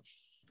 It's the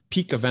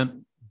peak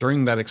event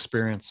during that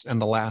experience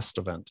and the last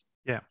event.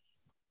 Yeah.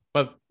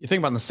 But you think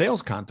about in the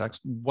sales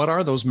context, what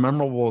are those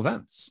memorable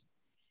events?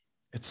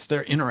 It's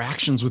their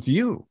interactions with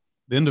you,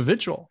 the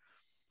individual.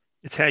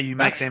 It's how you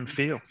make them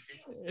feel.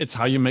 It's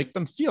how you make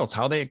them feel. It's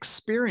how they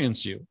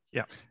experience you.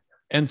 Yeah.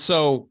 And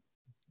so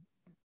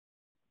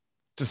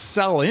to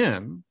sell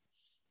in,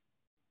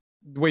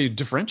 the way you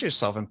differentiate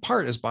yourself in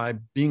part is by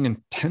being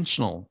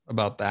intentional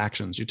about the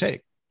actions you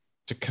take,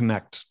 to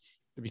connect,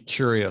 to be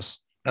curious,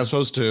 as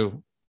opposed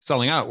to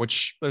selling out,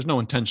 which there's no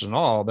intention at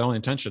all. The only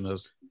intention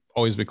is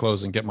always be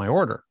closed and get my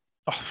order.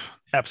 Oh,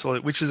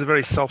 absolutely. Which is a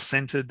very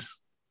self-centered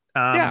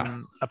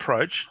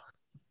approach.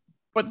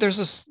 But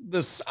there's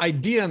this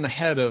idea in the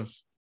head of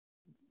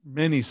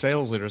many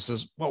sales leaders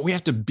is, well, we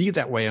have to be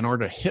that way in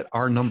order to hit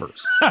our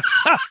numbers.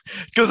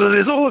 Because it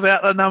is all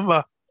about the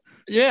number.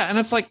 Yeah. And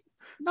it's like,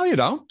 no, you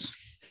don't.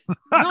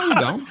 No, you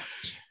don't.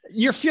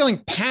 You're feeling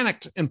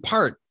panicked in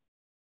part.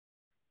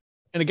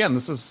 And again,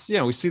 this is, you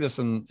know, we see this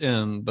in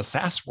the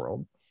SaaS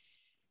world,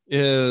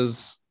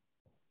 is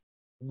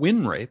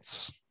win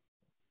rates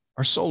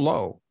are so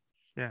low.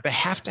 Yeah. They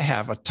have to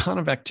have a ton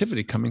of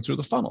activity coming through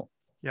the funnel.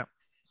 Yeah.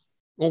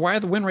 Well, why do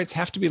the win rates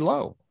have to be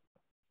low?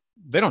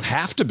 They don't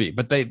have to be,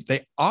 but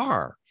they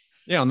are.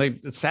 Yeah, and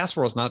the SaaS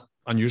world is not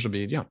unusual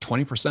to be,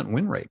 20%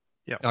 win rate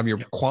of your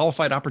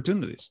qualified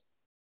opportunities.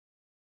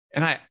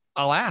 And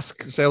I'll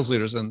ask sales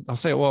leaders and I'll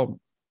say, well,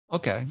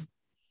 okay.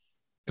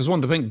 Because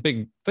one of the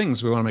big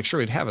things we want to make sure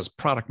we'd have is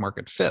product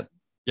market fit.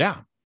 Yeah.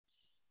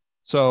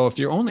 So if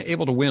you're only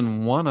able to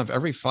win one of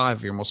every 5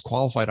 of your most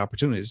qualified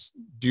opportunities,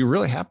 do you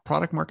really have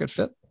product market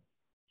fit?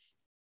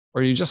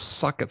 Or you just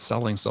suck at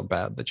selling so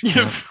bad that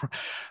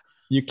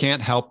you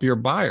can't help your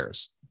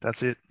buyers?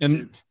 That's it.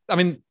 I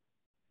mean,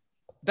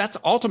 that's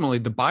ultimately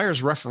the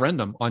buyer's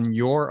referendum on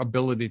your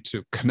ability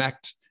to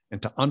connect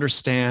and to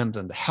understand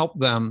and to help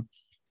them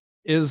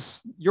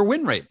is your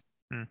win rate.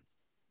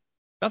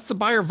 That's the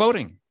buyer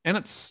voting. And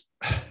it's,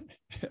 I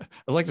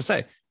like to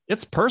say,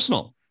 it's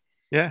personal.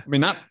 Yeah. I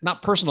mean,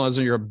 not personal as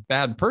in you're a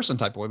bad person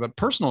type of way, but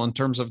personal in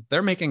terms of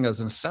they're making as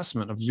an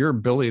assessment of your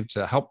ability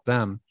to help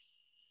them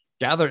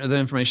gather the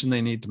information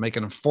they need to make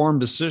an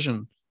informed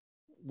decision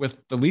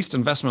with the least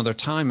investment of their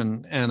time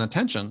and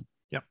attention.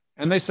 Yep.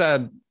 And they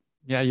said,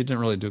 yeah, you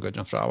didn't really do a good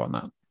enough job on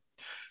that.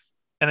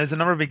 And there's a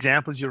number of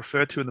examples you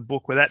refer to in the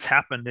book where that's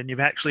happened, and you've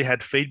actually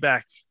had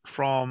feedback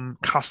from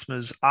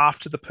customers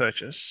after the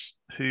purchase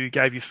who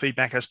gave you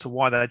feedback as to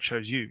why they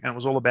chose you. And it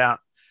was all about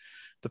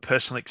the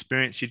personal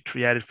experience you'd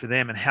created for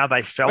them and how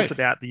they felt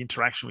about the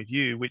interaction with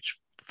you, which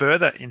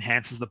further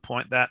enhances the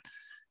point that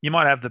you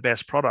might have the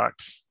best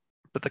products,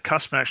 But the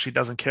customer actually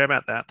doesn't care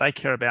about that. They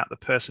care about the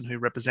person who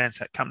represents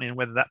that company and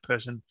whether that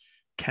person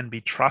can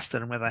be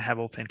trusted and whether they have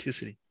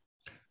authenticity.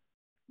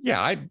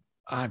 Yeah,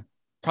 I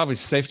probably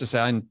safe to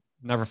say I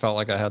never felt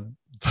like I had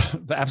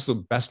the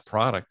absolute best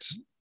product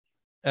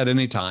at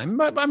any time.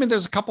 But I mean,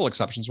 there's a couple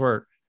exceptions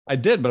where I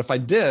did, but if I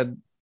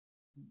did,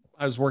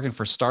 I was working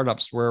for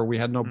startups where we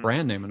had no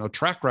brand name and no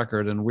track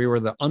record, and we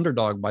were the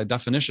underdog by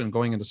definition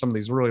going into some of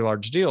these really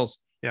large deals.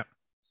 Yeah.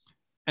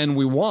 And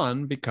we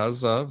won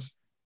because of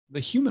the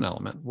human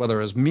element, whether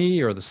it was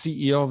me or the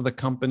CEO of the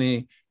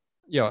company,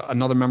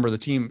 another member of the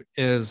team,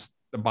 is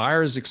the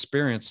buyer's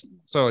experience.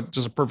 So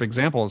just a perfect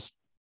example is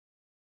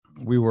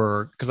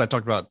because I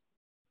talked about,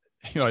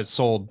 I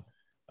sold,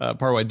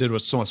 part of what I did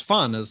was so much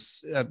fun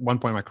is at one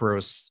point in my career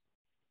was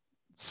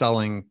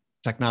selling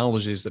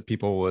technologies that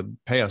people would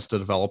pay us to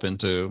develop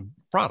into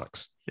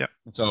products. Yeah.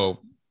 And so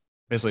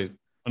basically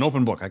an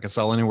open book, I could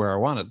sell anywhere I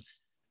wanted.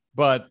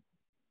 But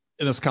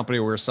in this company,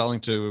 we were selling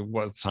to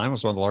what at the time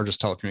was one of the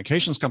largest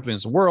telecommunications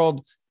companies in the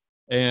world.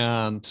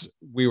 And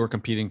we were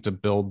competing to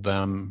build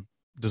them,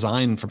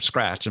 design from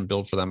scratch and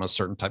build for them a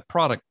certain type of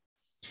product.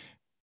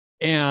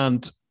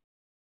 And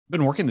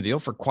been working the deal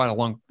for quite a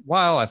long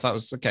while. I thought it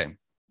was okay,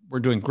 we're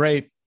doing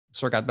great.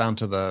 So I got down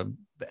to the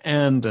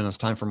end, and it's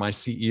time for my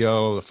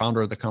CEO, the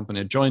founder of the company,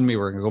 to join me.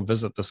 We're going to go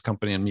visit this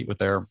company and meet with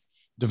their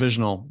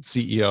divisional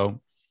CEO.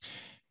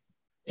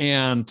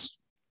 And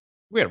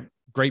we had a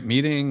great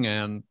meeting,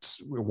 and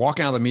we were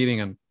walking out of the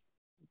meeting, and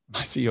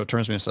my CEO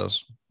turns to me and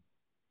says,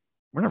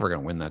 "We're never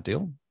going to win that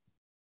deal."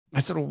 I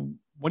said, "Well,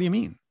 what do you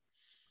mean?"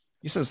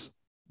 He says,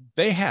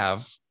 "They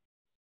have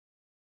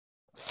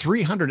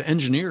 300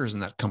 engineers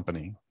in that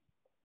company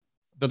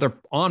that they're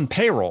on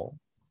payroll,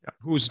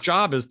 whose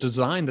job is to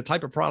design the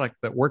type of product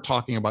that we're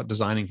talking about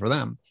designing for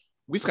them.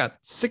 We've got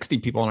 60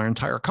 people in our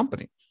entire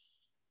company."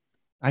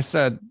 I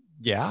said,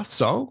 "Yeah,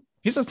 so?"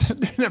 He says,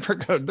 "They're never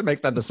going to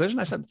make that decision."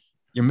 I said,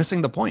 "You're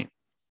missing the point.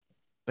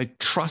 They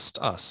trust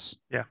us.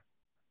 Yeah.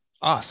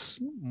 Us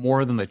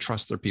more than they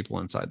trust their people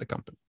inside the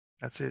company."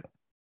 That's it.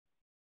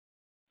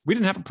 We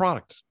didn't have a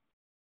product,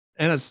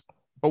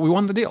 but we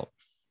won the deal,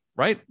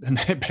 right? And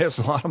they pay us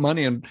a lot of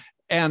money, and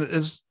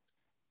it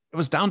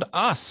was down to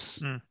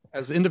us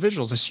as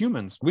individuals, as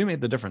humans. We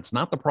made the difference,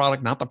 not the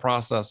product, not the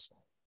process.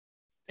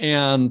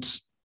 And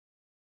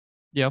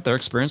their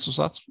experience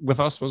with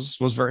us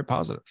was very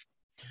positive.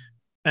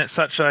 And it's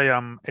such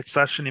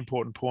an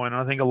important point.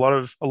 I think a lot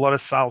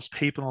of sales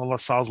people and a lot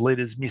of sales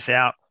leaders miss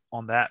out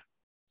on that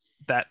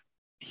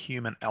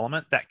human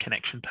element, that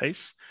connection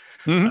piece.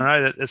 Mm-hmm. I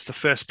know that it's the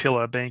first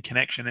pillar being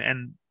connection.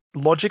 And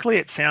logically,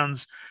 it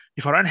sounds,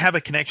 if I don't have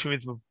a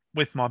connection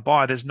with my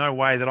buyer, there's no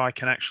way that I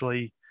can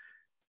actually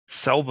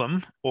sell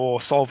them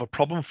or solve a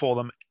problem for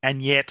them.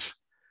 And yet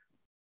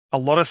a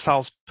lot of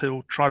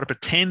salespeople try to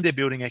pretend they're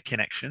building a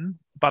connection,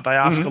 but they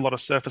ask a lot of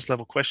surface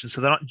level questions.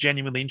 So they're not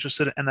genuinely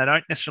interested, and they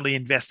don't necessarily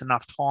invest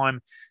enough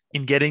time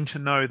in getting to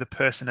know the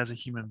person as a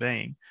human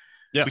being,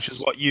 which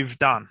is what you've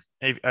done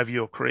over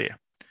your career.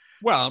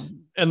 Well,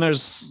 and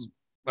there's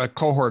a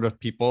cohort of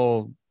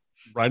people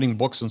writing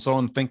books and so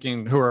on,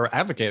 who are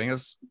advocating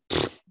is,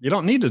 you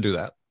don't need to do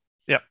that.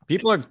 Yeah.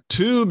 People are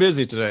too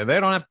busy today. They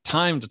don't have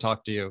time to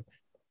talk to you.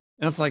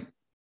 And it's like,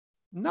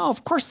 no,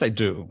 of course they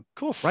do. Of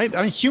course. Right?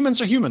 I mean,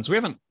 humans are humans.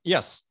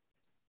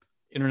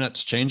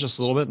 Internet's changed us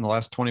a little bit in the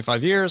last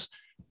 25 years,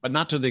 but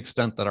not to the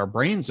extent that our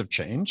brains have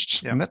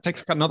changed. Yeah. And that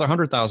takes another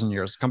 100,000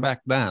 years. Come back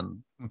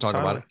then and talk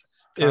about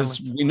it.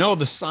 We know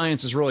the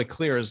science is really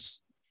clear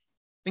as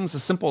things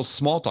as simple as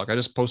small talk. I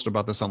just posted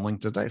about this on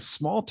LinkedIn today.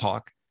 Small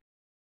talk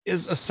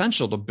is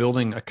essential to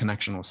building a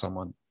connection with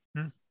someone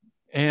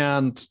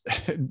and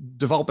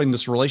developing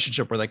this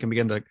relationship where they can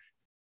begin to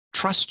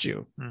trust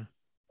you.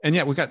 And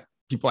yet we've got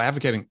people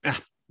advocating,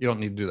 you don't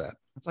need to do that.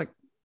 It's like,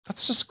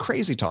 that's just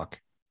crazy talk.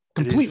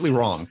 Completely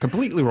wrong.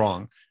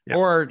 Yep.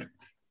 Or,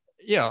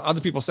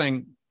 other people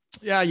saying,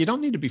 you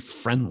don't need to be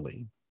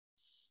friendly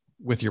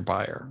with your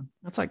buyer.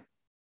 It's like,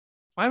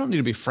 I don't need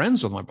to be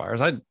friends with my buyers.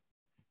 I've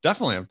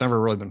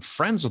never really been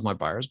friends with my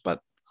buyers,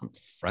 but I'm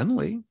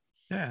friendly.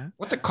 Yeah.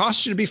 What's it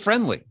cost you to be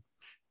friendly?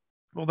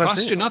 Well, that's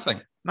cost you nothing.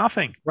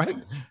 Nothing. Right?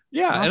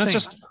 Yeah. Nothing. And it's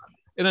just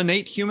an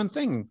innate human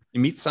thing. You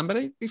meet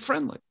somebody, be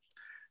friendly.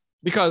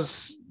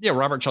 Because,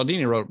 Robert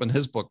Cialdini wrote in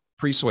his book,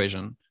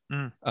 Persuasion,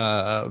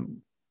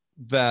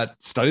 that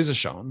studies have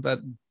shown that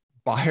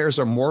buyers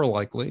are more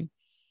likely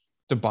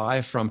to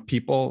buy from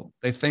people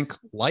they think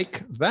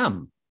like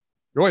them.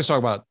 You always talk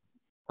about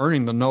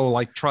earning the know,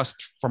 like,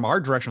 trust from our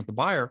direction with the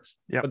buyer.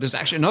 Yep. But there's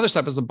actually another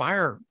step as a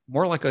buyer,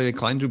 more likely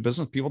inclined to do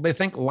business with people they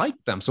think like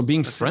them. So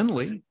being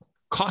friendly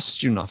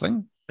costs you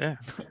nothing. Yeah.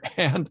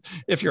 And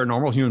if you're a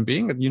normal human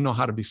being, you know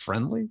how to be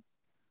friendly.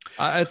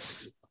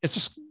 It's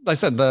just, like I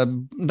said,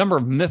 the number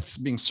of myths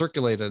being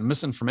circulated and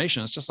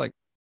misinformation is just like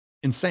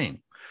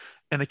insane.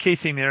 And the key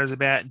thing there is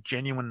about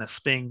genuineness,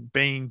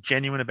 being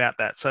genuine about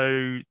that.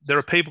 So there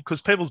are people,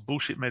 because people's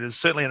bullshit meters,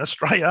 certainly in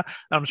Australia,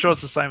 I'm sure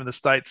it's the same in the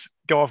States,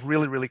 go off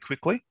really, really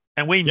quickly.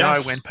 And we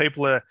know when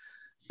people are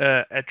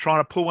at trying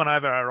to pull one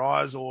over our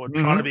eyes or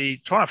trying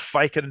to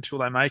fake it until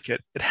they make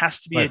it. It has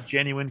to be a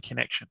genuine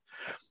connection.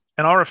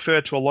 And I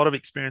refer to a lot of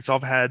experience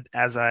I've had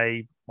as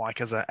a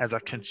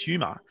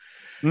consumer,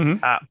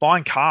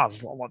 buying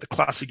cars, like the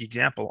classic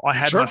example. I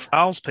had my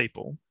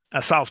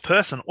a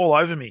salesperson all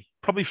over me,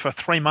 probably for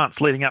 3 months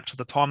leading up to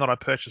the time that I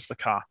purchased the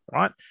car,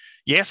 right?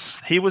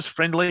 Yes, he was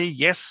friendly.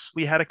 Yes,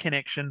 we had a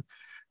connection.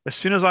 As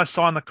soon as I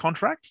signed the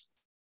contract,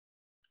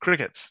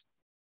 crickets.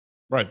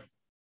 Right.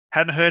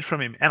 Hadn't heard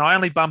from him. And I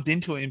only bumped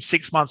into him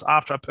 6 months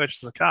after I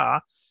purchased the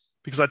car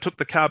because I took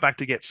the car back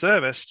to get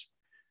serviced.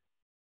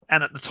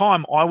 And at the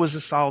time, I was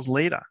a sales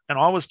leader and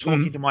I was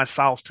talking to my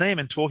sales team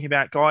and talking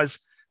about, guys,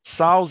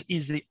 sales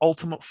is the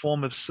ultimate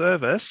form of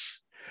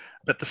service,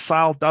 but the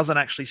sale doesn't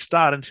actually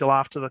start until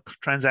after the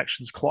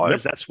transaction's closed.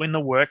 Yep. That's when the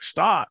work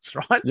starts,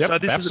 right? Yep, so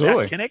this is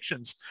about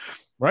connections.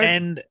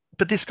 Right.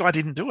 But this guy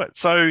didn't do it.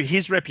 So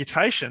his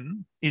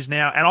reputation is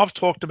now, and I've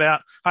talked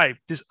about, hey,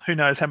 who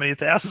knows how many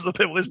thousands of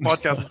people this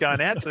podcast is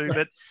going out to,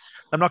 but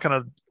I'm not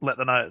going to let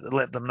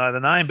them know the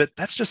name, but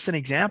that's just an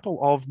example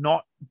of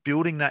not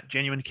building that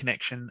genuine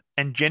connection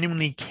and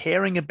genuinely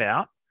caring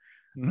about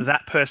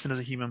that person as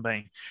a human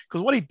being.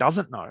 Because what he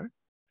doesn't know,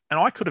 and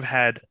I could have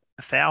had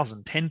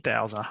 1,000,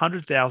 10,000,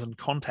 100,000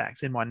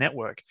 contacts in my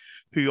network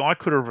who I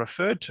could have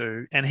referred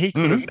to, and he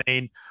could have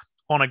been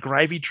on a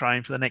gravy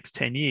train for the next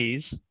 10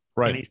 years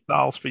in his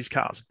sales for his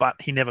cars, but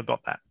he never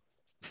got that.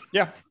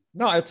 Yeah.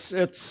 No, it's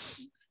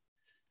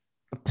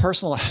a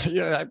personal,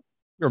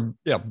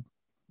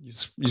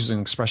 using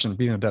the expression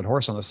beating a dead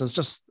horse on this,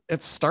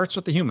 it starts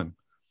with the human.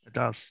 It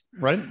does.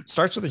 Right? It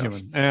starts with the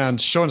human and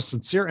showing a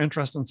sincere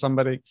interest in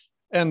somebody.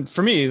 And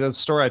for me, the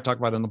story I talk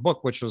about in the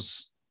book, which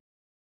is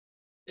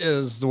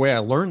the way I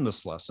learned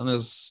this lesson,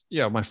 is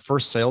my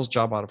first sales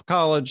job out of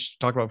college,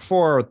 talked about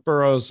before with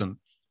Burroughs and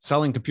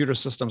selling computer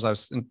systems.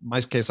 In my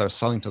case, I was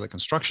selling to the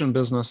construction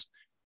business.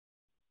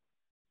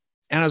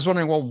 And I was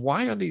wondering, well,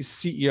 why are these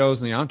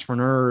CEOs and the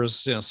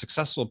entrepreneurs,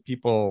 successful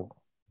people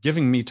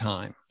giving me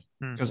time?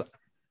 Because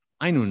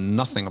I knew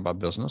nothing about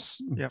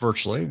business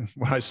virtually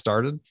when I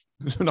started,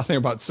 knew nothing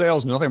about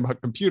sales, knew nothing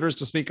about computers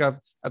to speak of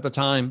at the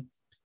time.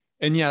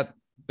 And yet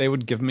they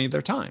would give me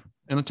their time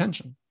and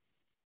attention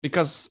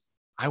because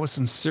I was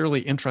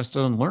sincerely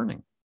interested in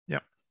learning. Yeah.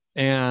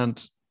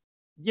 And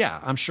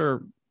I'm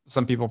sure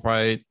some people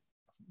probably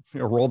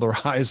roll their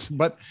eyes,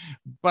 but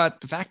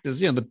the fact is,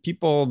 the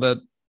people that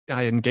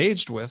I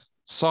engaged with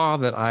saw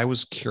that I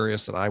was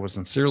curious, that I was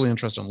sincerely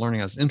interested in learning,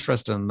 I was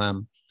interested in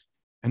them,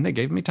 and they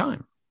gave me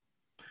time.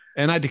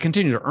 And I had to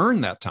continue to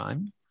earn that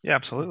time. Yeah,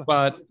 absolutely.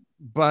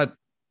 But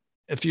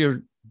if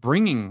you're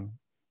bringing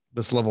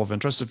this level of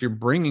interest, if you're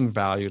bringing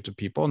value to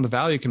people, and the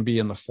value can be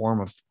in the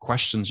form of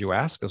questions you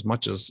ask as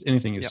much as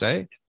anything you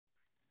say,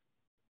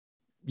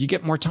 you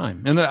get more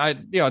time. And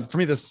for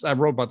me, I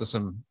wrote about this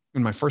in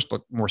my first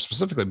book more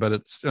specifically, but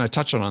and I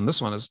touched on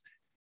this one is,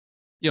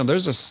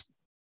 there's this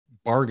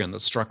bargain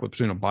that's struck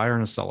between a buyer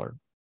and a seller.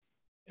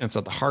 And it's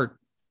at the heart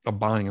of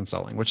buying and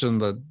selling, which in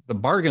the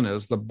bargain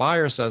is the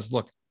buyer says,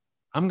 look,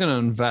 I'm going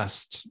to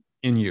invest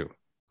in you,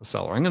 the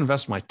seller. I'm going to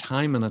invest my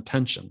time and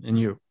attention in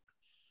you.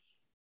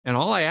 And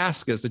all I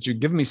ask is that you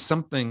give me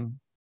something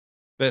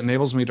that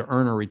enables me to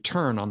earn a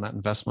return on that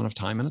investment of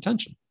time and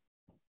attention.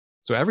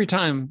 So every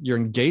time you're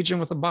engaging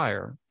with a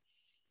buyer,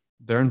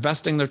 they're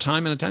investing their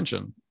time and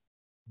attention.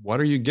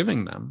 What are you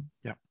giving them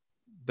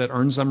that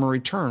earns them a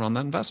return on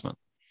that investment?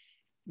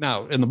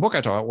 Now, in the book,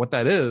 I talk about what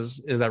that is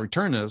that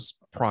return is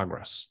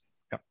progress,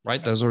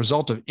 right? As a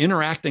result of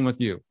interacting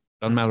with you.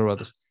 Doesn't matter what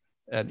this,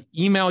 an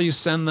email you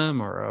send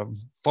them or a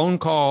phone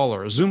call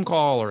or a Zoom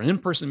call or an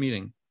in-person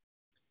meeting.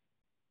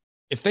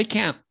 If they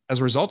can't, as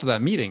a result of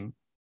that meeting,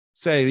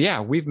 say,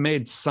 we've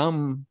made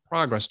some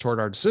progress toward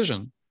our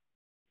decision,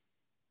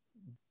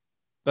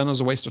 then it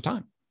was a waste of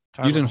time.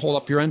 Totally. You didn't hold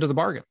up your end of the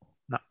bargain.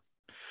 No.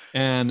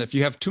 And if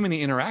you have too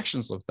many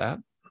interactions with that,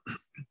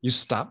 you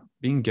stop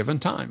being given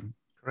time.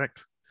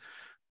 Correct.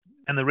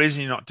 And the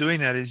reason you're not doing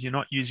that is you're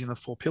not using the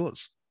 4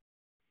 pillars.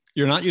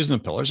 You're not using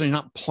the pillars, and you're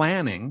not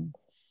planning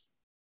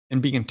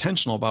and being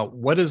intentional about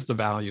what is the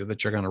value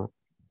that you're going to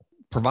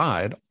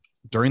provide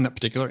during that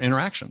particular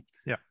interaction.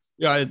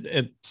 Yeah.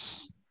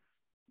 It's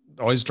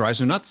always drives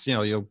me nuts.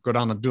 You'll go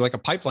down and do like a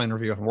pipeline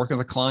review. I'm working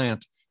with a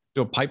client,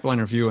 do a pipeline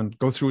review and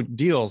go through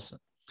deals.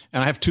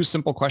 And I have 2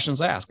 simple questions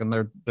to ask, and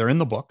they're in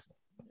the book.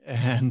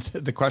 And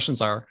the questions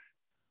are,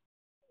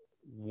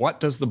 what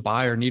does the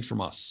buyer need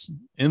from us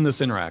in this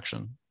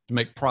interaction to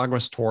make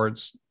progress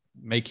towards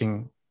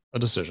making a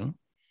decision?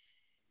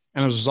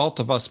 And as a result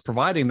of us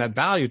providing that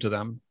value to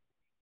them,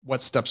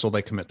 what steps will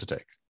they commit to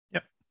take?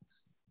 Yep.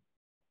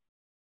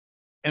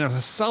 And if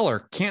a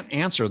seller can't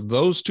answer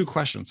those 2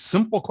 questions,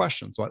 simple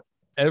questions, what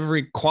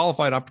every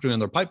qualified opportunity in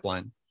their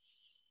pipeline,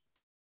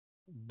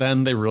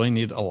 then they really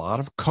need a lot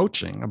of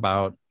coaching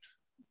about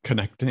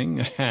connecting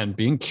and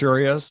being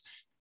curious,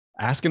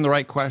 asking the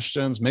right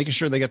questions, making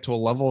sure they get to a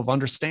level of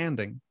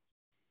understanding,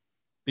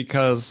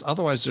 because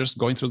otherwise they're just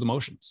going through the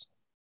motions.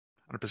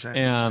 100%.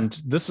 And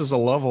this is a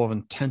level of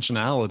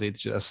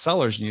intentionality that as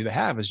sellers you need to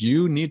have, is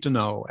you need to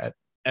know at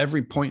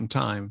every point in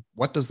time,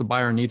 what does the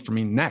buyer need from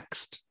me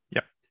next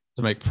Yep.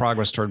 to make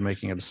progress toward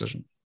making a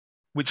decision?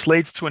 Which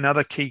leads to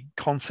another key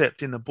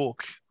concept in the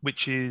book,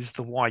 which is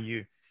the why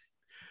you.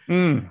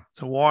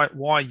 So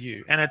why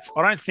you? And I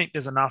don't think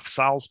there's enough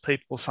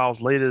salespeople or sales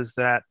leaders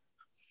that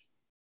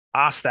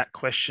ask that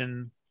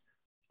question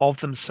of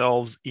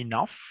themselves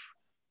enough.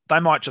 They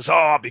might just,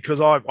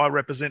 because I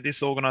represent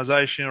this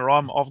organization, or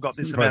I've got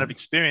this amount of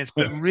experience,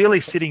 but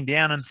really sitting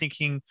down and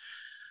thinking,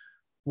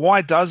 why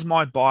is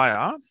my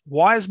buyer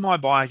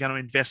going to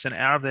invest an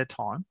hour of their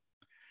time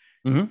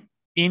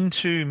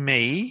into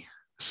me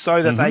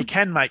so that they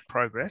can make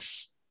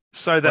progress,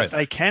 so that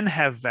they can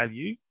have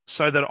value,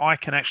 so that I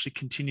can actually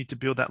continue to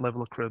build that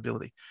level of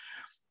credibility?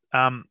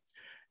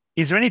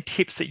 Is there any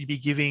tips that you'd be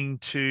giving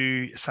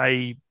to,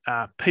 say,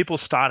 people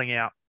starting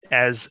out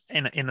as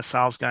in the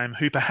sales game,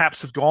 who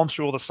perhaps have gone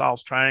through all the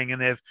sales training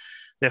and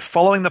they're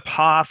following the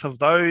path of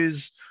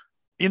those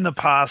in the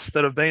past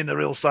that have been the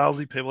real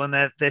salesy people, and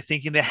they're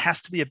thinking there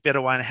has to be a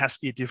better way and it has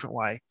to be a different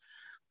way?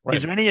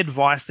 Is there any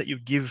advice that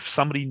you'd give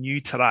somebody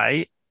new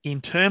today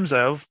in terms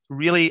of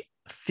really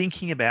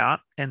thinking about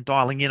and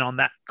dialing in on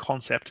that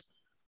concept?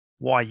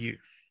 Why you?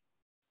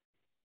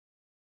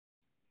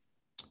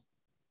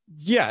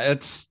 Yeah,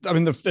 it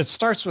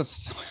starts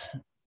with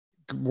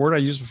a word I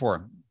used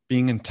before,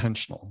 being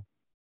intentional,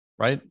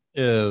 right?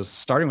 Is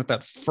starting with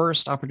that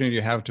first opportunity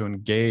you have to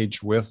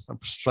engage with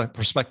a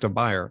prospective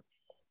buyer.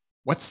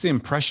 What's the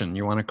impression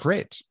you want to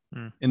create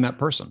in that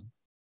person?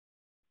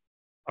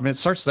 I mean, it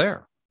starts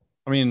there.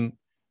 I mean,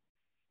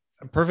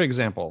 a perfect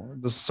example.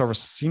 This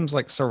seems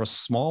like sort of a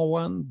small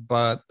one,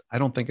 but I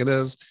don't think it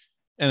is.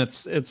 And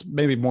it's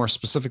maybe more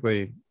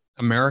specifically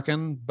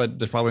American, but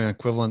there's probably an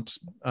equivalent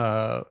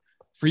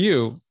for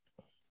you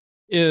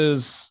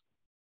is,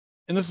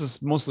 and this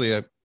is mostly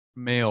a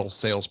male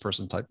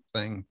salesperson type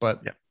thing,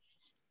 but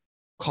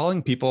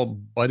calling people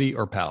buddy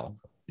or pal.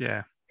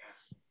 Yeah.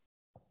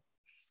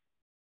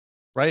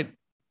 Right.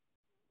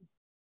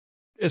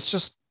 It's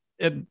just,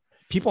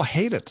 people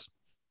hate it.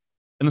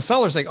 And the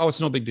seller's like, oh,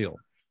 it's no big deal,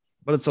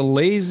 but it's a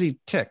lazy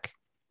tick.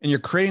 And you're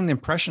creating the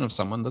impression of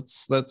someone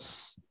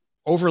that's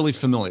overly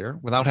familiar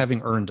without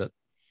having earned it.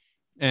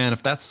 And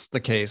if that's the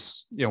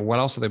case, what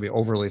else would they be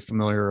overly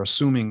familiar or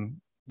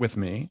assuming with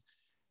me?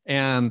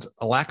 And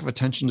a lack of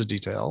attention to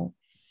detail.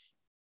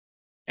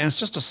 And it's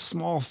just a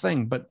small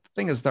thing. But the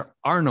thing is, there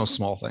are no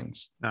small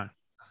things. No.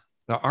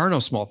 There are no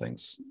small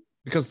things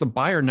because the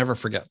buyer never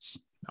forgets.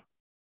 No.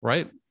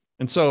 Right.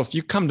 And so if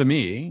you come to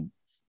me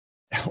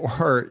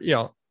or,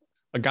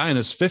 a guy in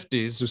his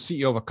 50s who's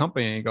CEO of a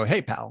company and you go,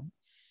 hey, pal,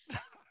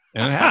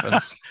 and it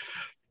happens.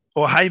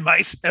 Or hey,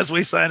 mate, as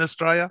we say in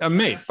Australia.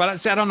 Mate.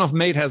 But I don't know if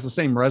mate has the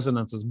same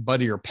resonance as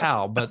buddy or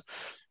pal,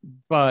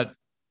 but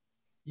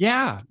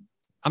yeah,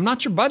 I'm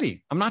not your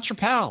buddy. I'm not your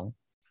pal.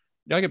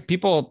 I get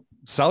people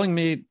selling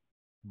me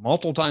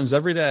multiple times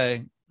every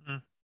day.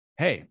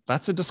 Hey,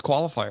 that's a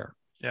disqualifier.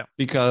 Yeah.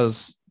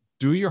 Because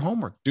do your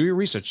homework, do your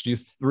research. Do you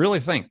really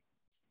think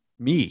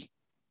me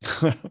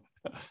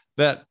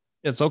that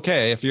it's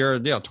okay if you're a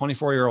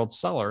 24-year-old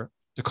seller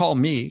to call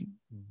me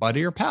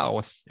buddy or pal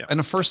with and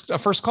a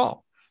first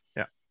call?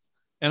 Yeah.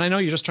 And I know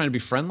you're just trying to be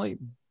friendly,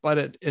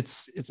 but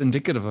it's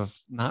indicative of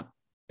not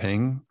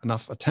paying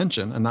enough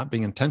attention and not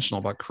being intentional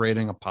about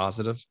creating a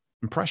positive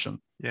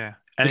impression. Yeah.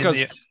 And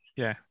because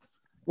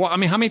well, I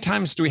mean, how many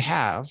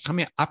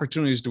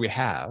opportunities do we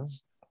have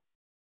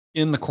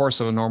in the course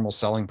of a normal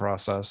selling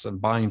process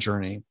and buying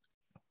journey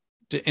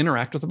to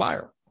interact with a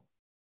buyer?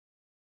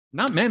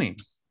 Not many.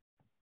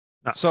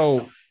 No.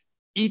 So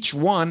each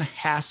one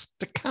has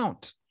to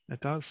count. It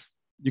does.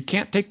 You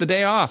can't take the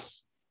day off,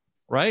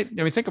 right?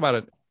 I mean, think about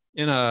it.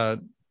 In a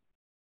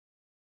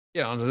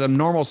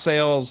normal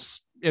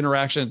sales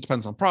interaction, it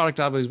depends on product,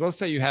 obviously. But let's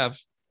say you have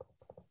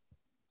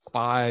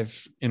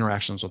 5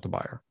 interactions with the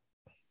buyer.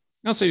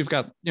 Let's say you've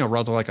got,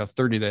 relative like a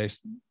 30-day,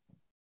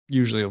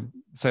 usually a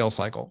sales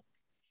cycle.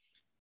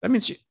 That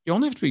means you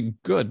only have to be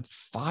good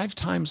 5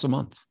 times a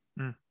month,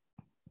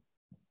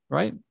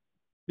 right?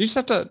 You just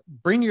have to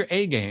bring your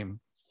A game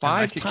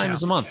 5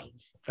 times a month.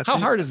 How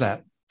hard is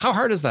that? How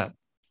hard is that?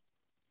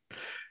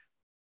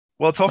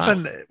 Well, it's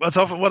often,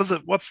 what is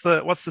it? What's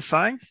the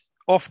saying?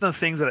 Often the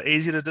things that are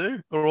easy to do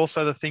are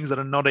also the things that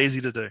are not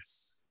easy to do.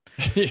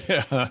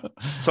 Yeah.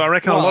 So I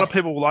reckon a lot of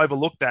people will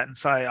overlook that and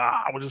say,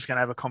 we're just going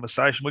to have a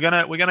conversation. We're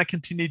going to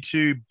continue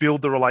to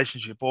build the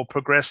relationship or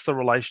progress the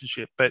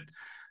relationship. But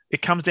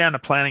it comes down to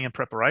planning and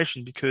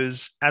preparation,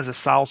 because as a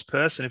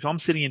salesperson, if I'm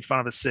sitting in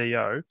front of a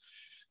CEO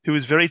who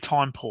is very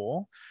time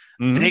poor,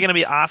 they're going to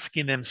be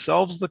asking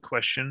themselves the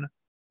question,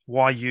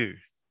 why you?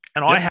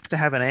 And I have to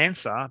have an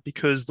answer,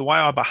 because the way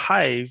I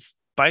behave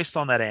based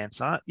on that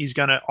answer is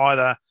going to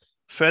either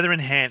further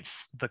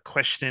enhance the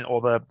question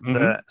or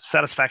the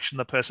satisfaction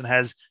the person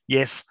has.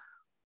 Yes,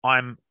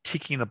 I'm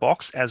ticking the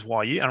box as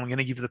why you, and I'm going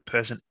to give the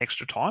person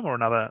extra time or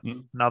another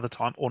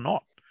time or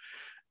not.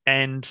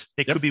 And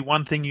it could be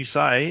one thing you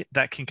say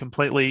that can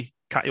completely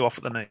cut you off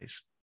at the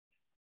knees.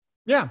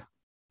 Yeah.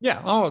 Yeah.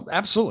 Oh,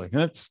 absolutely.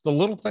 And it's the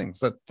little things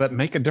that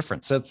make a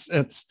difference.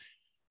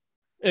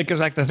 it goes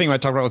back to the thing I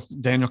talked about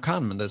with Daniel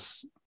Kahneman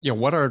is,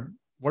 what are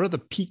the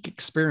peak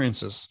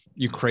experiences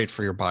you create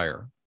for your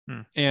buyer?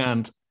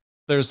 And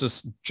there's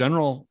this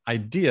general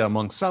idea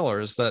among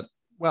sellers that,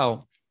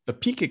 well, the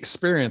peak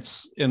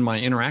experience in my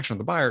interaction with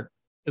the buyer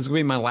is going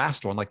to be my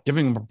last one, like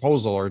giving a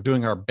proposal or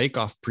doing our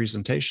bake-off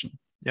presentation.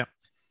 Yeah.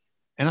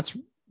 And that's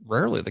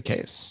rarely the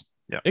case.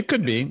 Yeah. It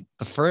could be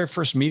the very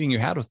first meeting you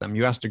had with them.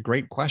 You asked a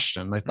great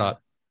question. They thought,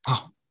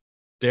 oh,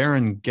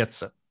 Darren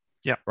gets it.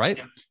 Yeah. Right.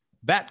 Yeah.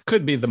 That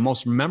could be the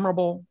most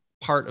memorable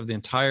part of the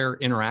entire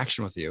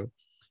interaction with you.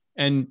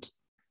 And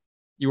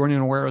you weren't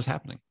even aware it was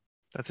happening.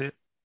 That's it.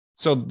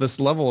 So this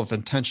level of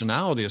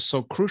intentionality is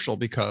so crucial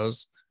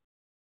because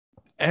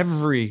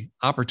every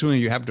opportunity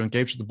you have to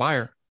engage with the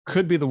buyer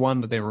could be the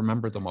one that they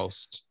remember the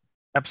most.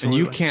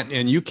 Absolutely.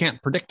 And you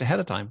can't predict ahead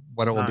of time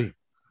what it will be.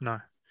 No.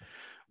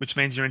 Which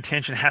means your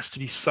intention has to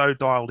be so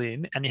dialed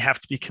in and you have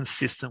to be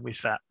consistent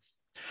with that.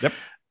 Yep.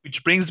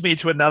 Which brings me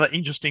to another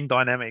interesting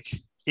dynamic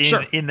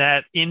in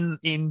that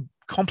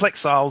complex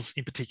sales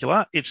in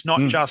particular, it's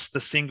not just the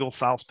single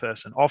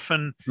salesperson.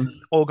 Often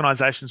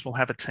organizations will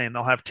have a team.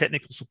 They'll have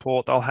technical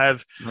support. They'll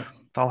have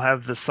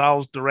the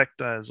sales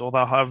directors, or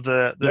they'll have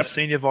the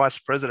senior vice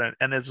president.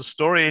 And there's a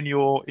story in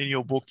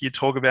your book, you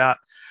talk about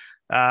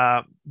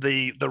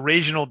the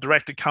regional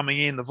director coming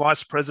in, the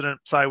vice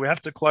president say, we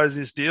have to close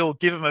this deal,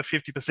 give them a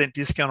 50%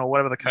 discount or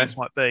whatever the case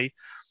might be.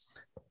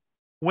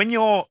 When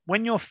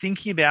you're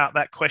thinking about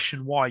that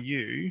question, why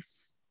you,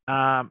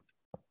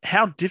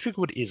 how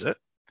difficult is it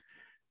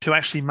to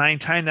actually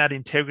maintain that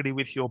integrity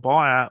with your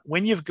buyer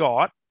when you've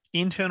got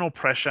internal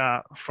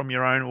pressure from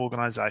your own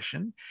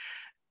organization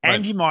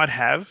and you might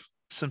have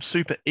some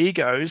super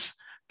egos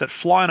that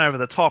fly over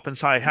the top and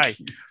say, hey,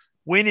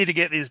 we need to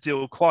get this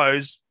deal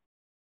closed.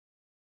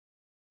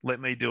 Let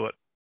me do it.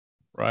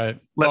 Right.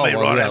 Let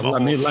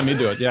me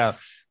do it. Yeah.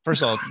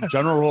 First of all,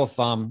 general rule of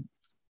thumb,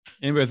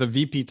 anybody with a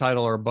VP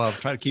title or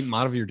above, try to keep them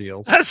out of your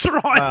deals. That's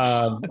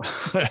right.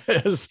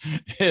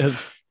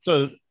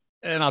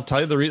 And I'll tell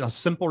you a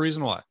simple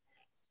reason why.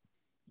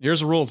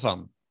 Here's a rule of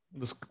thumb.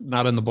 This is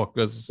not in the book,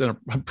 but it's in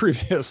a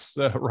previous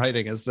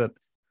writing, is that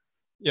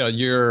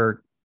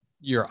your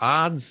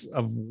odds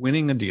of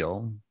winning a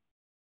deal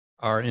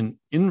are in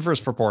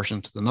inverse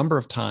proportion to the number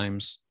of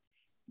times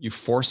you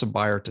force a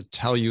buyer to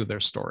tell you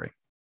their story.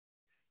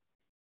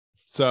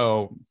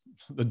 So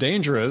the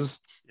danger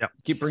is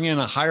keep bringing in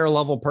a higher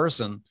level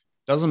person.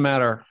 Doesn't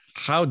matter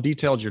how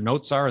detailed your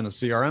notes are in the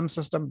CRM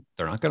system.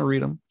 They're not going to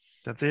read them.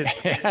 That's it.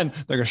 And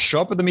they're going to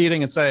show up at the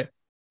meeting and say,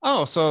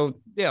 oh, so,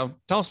 tell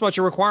us about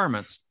your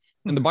requirements.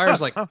 And the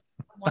buyer's like,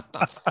 what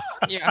the fuck?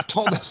 Yeah, I've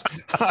told us.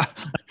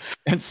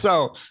 And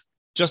so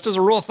just as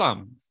a rule of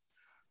thumb,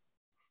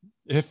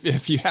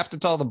 if you have to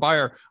tell the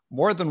buyer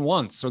more than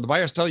once, or the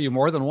buyers tell you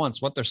more than once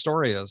what their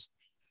story is,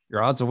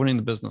 your odds of winning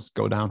the business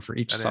go down for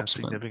each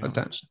subsequent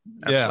attention.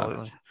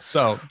 Absolutely. Yeah.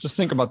 So just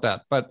think about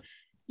that. But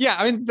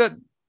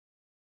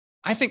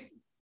I think,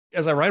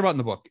 as I write about in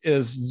the book,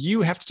 is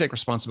you have to take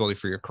responsibility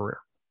for your career,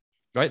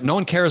 right? No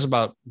one cares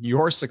about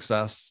your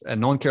success and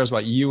no one cares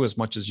about you as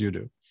much as you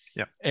do.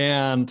 Yeah.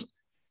 And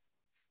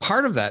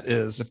part of that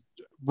is, if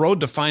road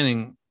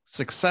defining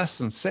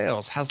success in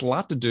sales has a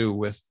lot to do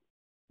with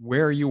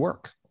where you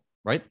work,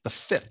 right? The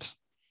fit.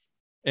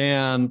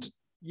 And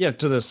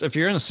if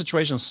you're in a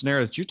situation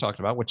scenario that you talked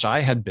about, which I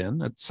had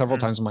been at several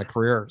times in my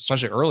career,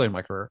 especially early in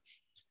my career,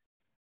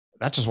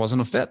 that just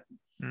wasn't a fit,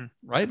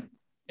 right?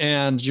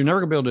 And you're never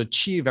gonna be able to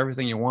achieve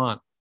everything you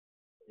want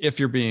if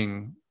you're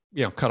being,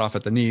 cut off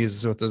at the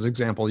knees with this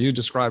example you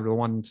described, the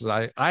ones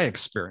that I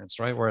experienced,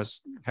 right?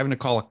 Whereas having to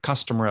call a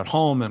customer at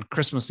home on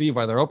Christmas Eve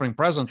while they're opening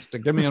presents to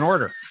give me an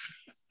order.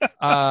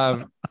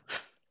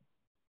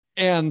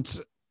 And,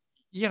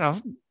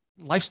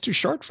 life's too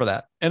short for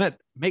that. And it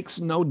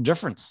makes no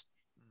difference,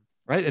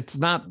 right? It's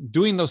not,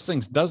 doing those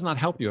things does not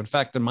help you. In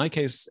fact, in my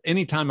case,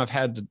 anytime I've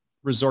had to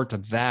resort to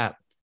that,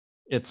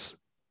 it's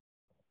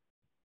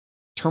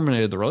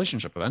terminated the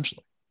relationship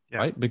eventually,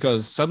 right?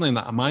 Because suddenly in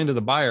the mind of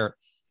the buyer,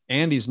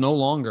 Andy's no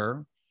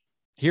longer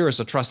here as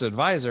a trusted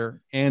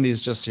advisor.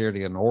 Andy's just here to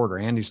get an order.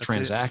 Andy's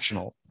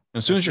transactional. And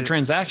as soon as you're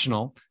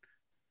transactional,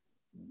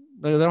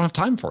 they don't have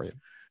time for you.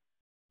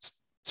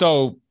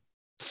 So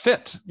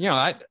fit,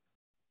 I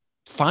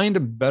find a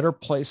better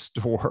place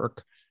to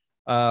work,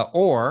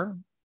 or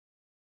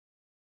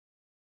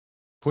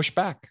push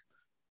back.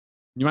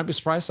 You might be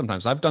surprised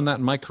sometimes. I've done that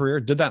in my career,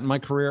 did that in my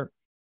career,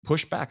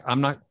 push back.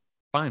 I'm not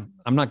going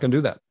to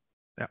do that.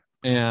 Yeah.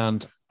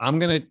 And I'm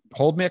going to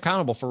hold me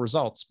accountable for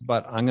results,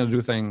 but I'm going to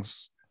do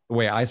things the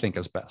way I think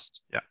is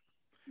best. Yeah.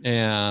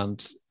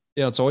 And,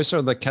 it's always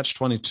sort of the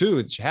catch-22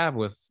 that you have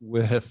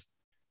with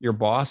your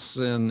boss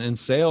in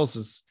sales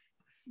is,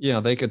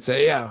 they could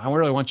say, I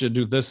really want you to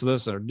do this,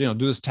 or, do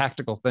this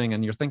tactical thing.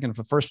 And you're thinking,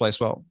 for first place,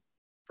 well,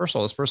 first of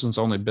all, this person's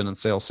only been in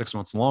sales 6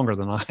 months longer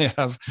than I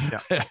have.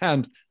 Yeah.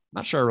 And I'm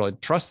not sure I really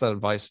trust that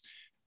advice.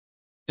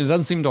 And it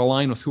doesn't seem to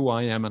align with who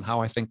I am and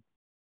how I think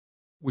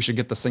we should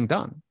get this thing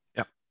done.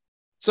 Yeah.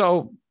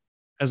 So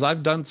as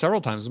I've done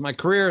several times in my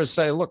career, is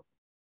say, look,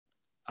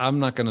 I'm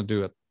not going to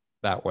do it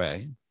that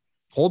way.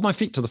 hold my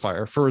feet to the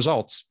fire for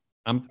results.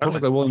 I'm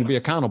perfectly willing to be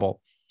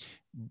accountable,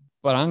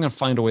 but I'm going to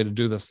find a way to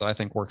do this that I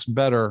think works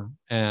better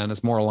and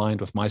is more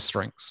aligned with my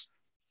strengths.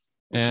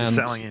 Which is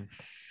selling in.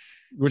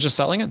 Which is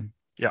selling in.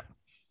 Yeah.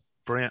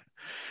 Brilliant.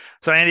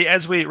 So Andy,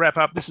 as we wrap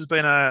up, this has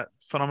been a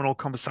phenomenal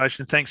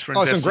conversation. Thanks for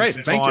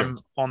investing some time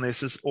on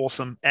this. It's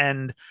awesome.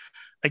 And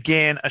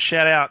again, a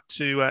shout out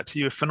to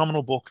you. A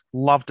phenomenal book.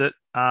 Loved it.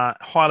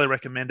 Highly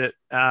recommend it.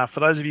 For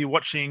those of you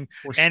watching,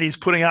 Andy's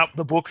putting up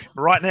the book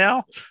right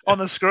now on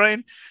the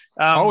screen.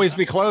 Always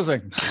be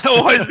closing.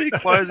 Always be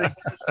closing.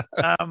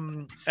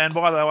 And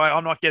by the way,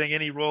 I'm not getting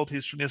any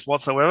royalties from this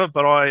whatsoever,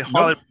 but I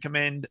highly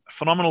recommend.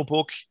 Phenomenal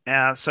book.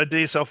 So do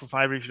yourself a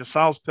favor. If you're a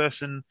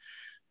salesperson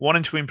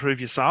wanting to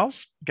improve your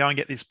sales, go and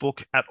get this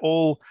book at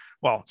all.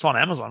 Well, it's on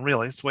Amazon,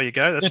 really. It's where you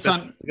go. That's the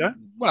best place to go.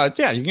 Well,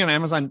 yeah, you can get on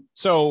Amazon.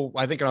 So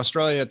I think in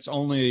Australia, it's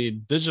only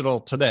digital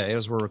today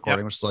as we're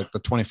recording, which is like the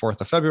 24th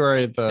of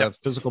February. The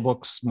physical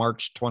books,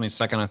 March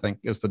 22nd, I think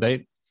is the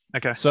date.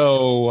 Okay.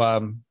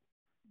 So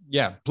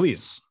yeah,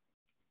 please.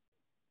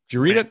 If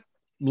you read it,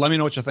 let me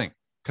know what you think.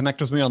 Connect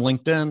with me on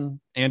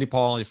LinkedIn, Andy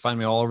Paul. You find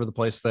me all over the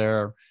place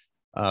there.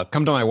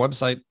 Come to my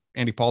website,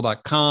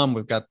 andypaul.com.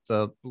 We've got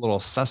a little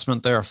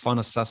assessment there, a fun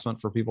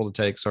assessment for people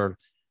to take, sort of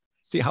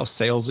see how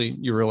salesy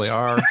you really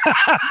are.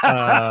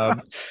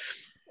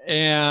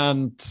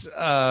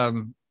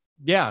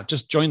 Yeah,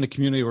 just join the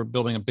community. We're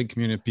building a big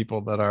community of people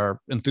that are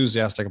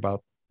enthusiastic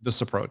about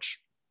this approach.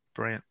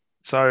 Brilliant.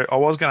 So I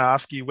was going to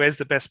ask you, where's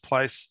the best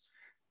place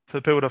for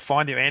people to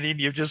find you, Andy?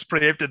 You've just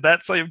preempted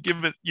that, so you've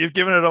given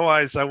it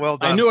away. So well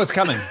done. I knew it was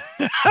coming.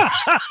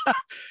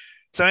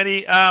 So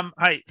Andy,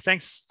 hey,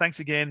 thanks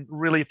again.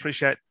 Really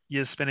appreciate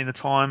you spending the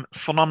time.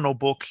 Phenomenal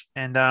book,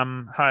 and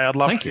hey, I'd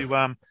love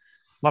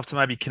to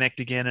maybe connect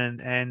again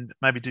and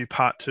maybe do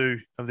part 2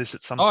 of this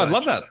at some stage. I'd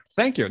love that.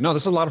 Thank you. No,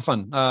 this is a lot of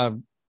fun.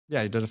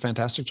 Yeah, you did a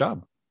fantastic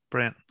job.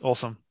 Brilliant.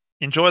 Awesome.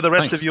 Enjoy the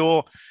rest of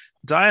your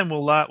day, and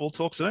we'll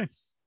talk soon.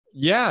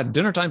 Yeah,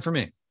 dinner time for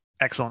me.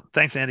 Excellent.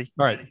 Thanks, Andy.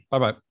 All right.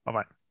 Bye-bye.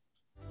 Bye-bye.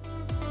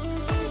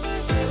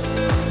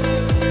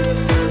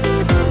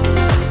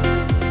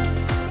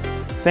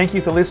 Thank you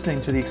for listening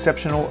to the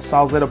Exceptional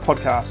Sales Leader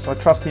Podcast. I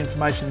trust the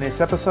information in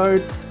this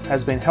episode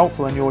has been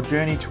helpful in your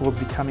journey towards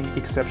becoming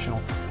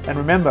exceptional. And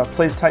remember,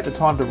 please take the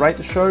time to rate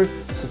the show,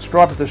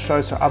 subscribe to the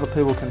show so other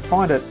people can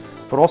find it.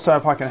 But also,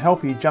 if I can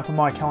help you, jump on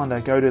my calendar,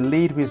 go to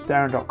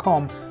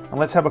leadwithdarren.com, and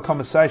let's have a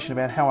conversation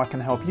about how I can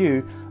help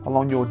you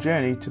along your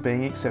journey to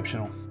being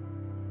exceptional.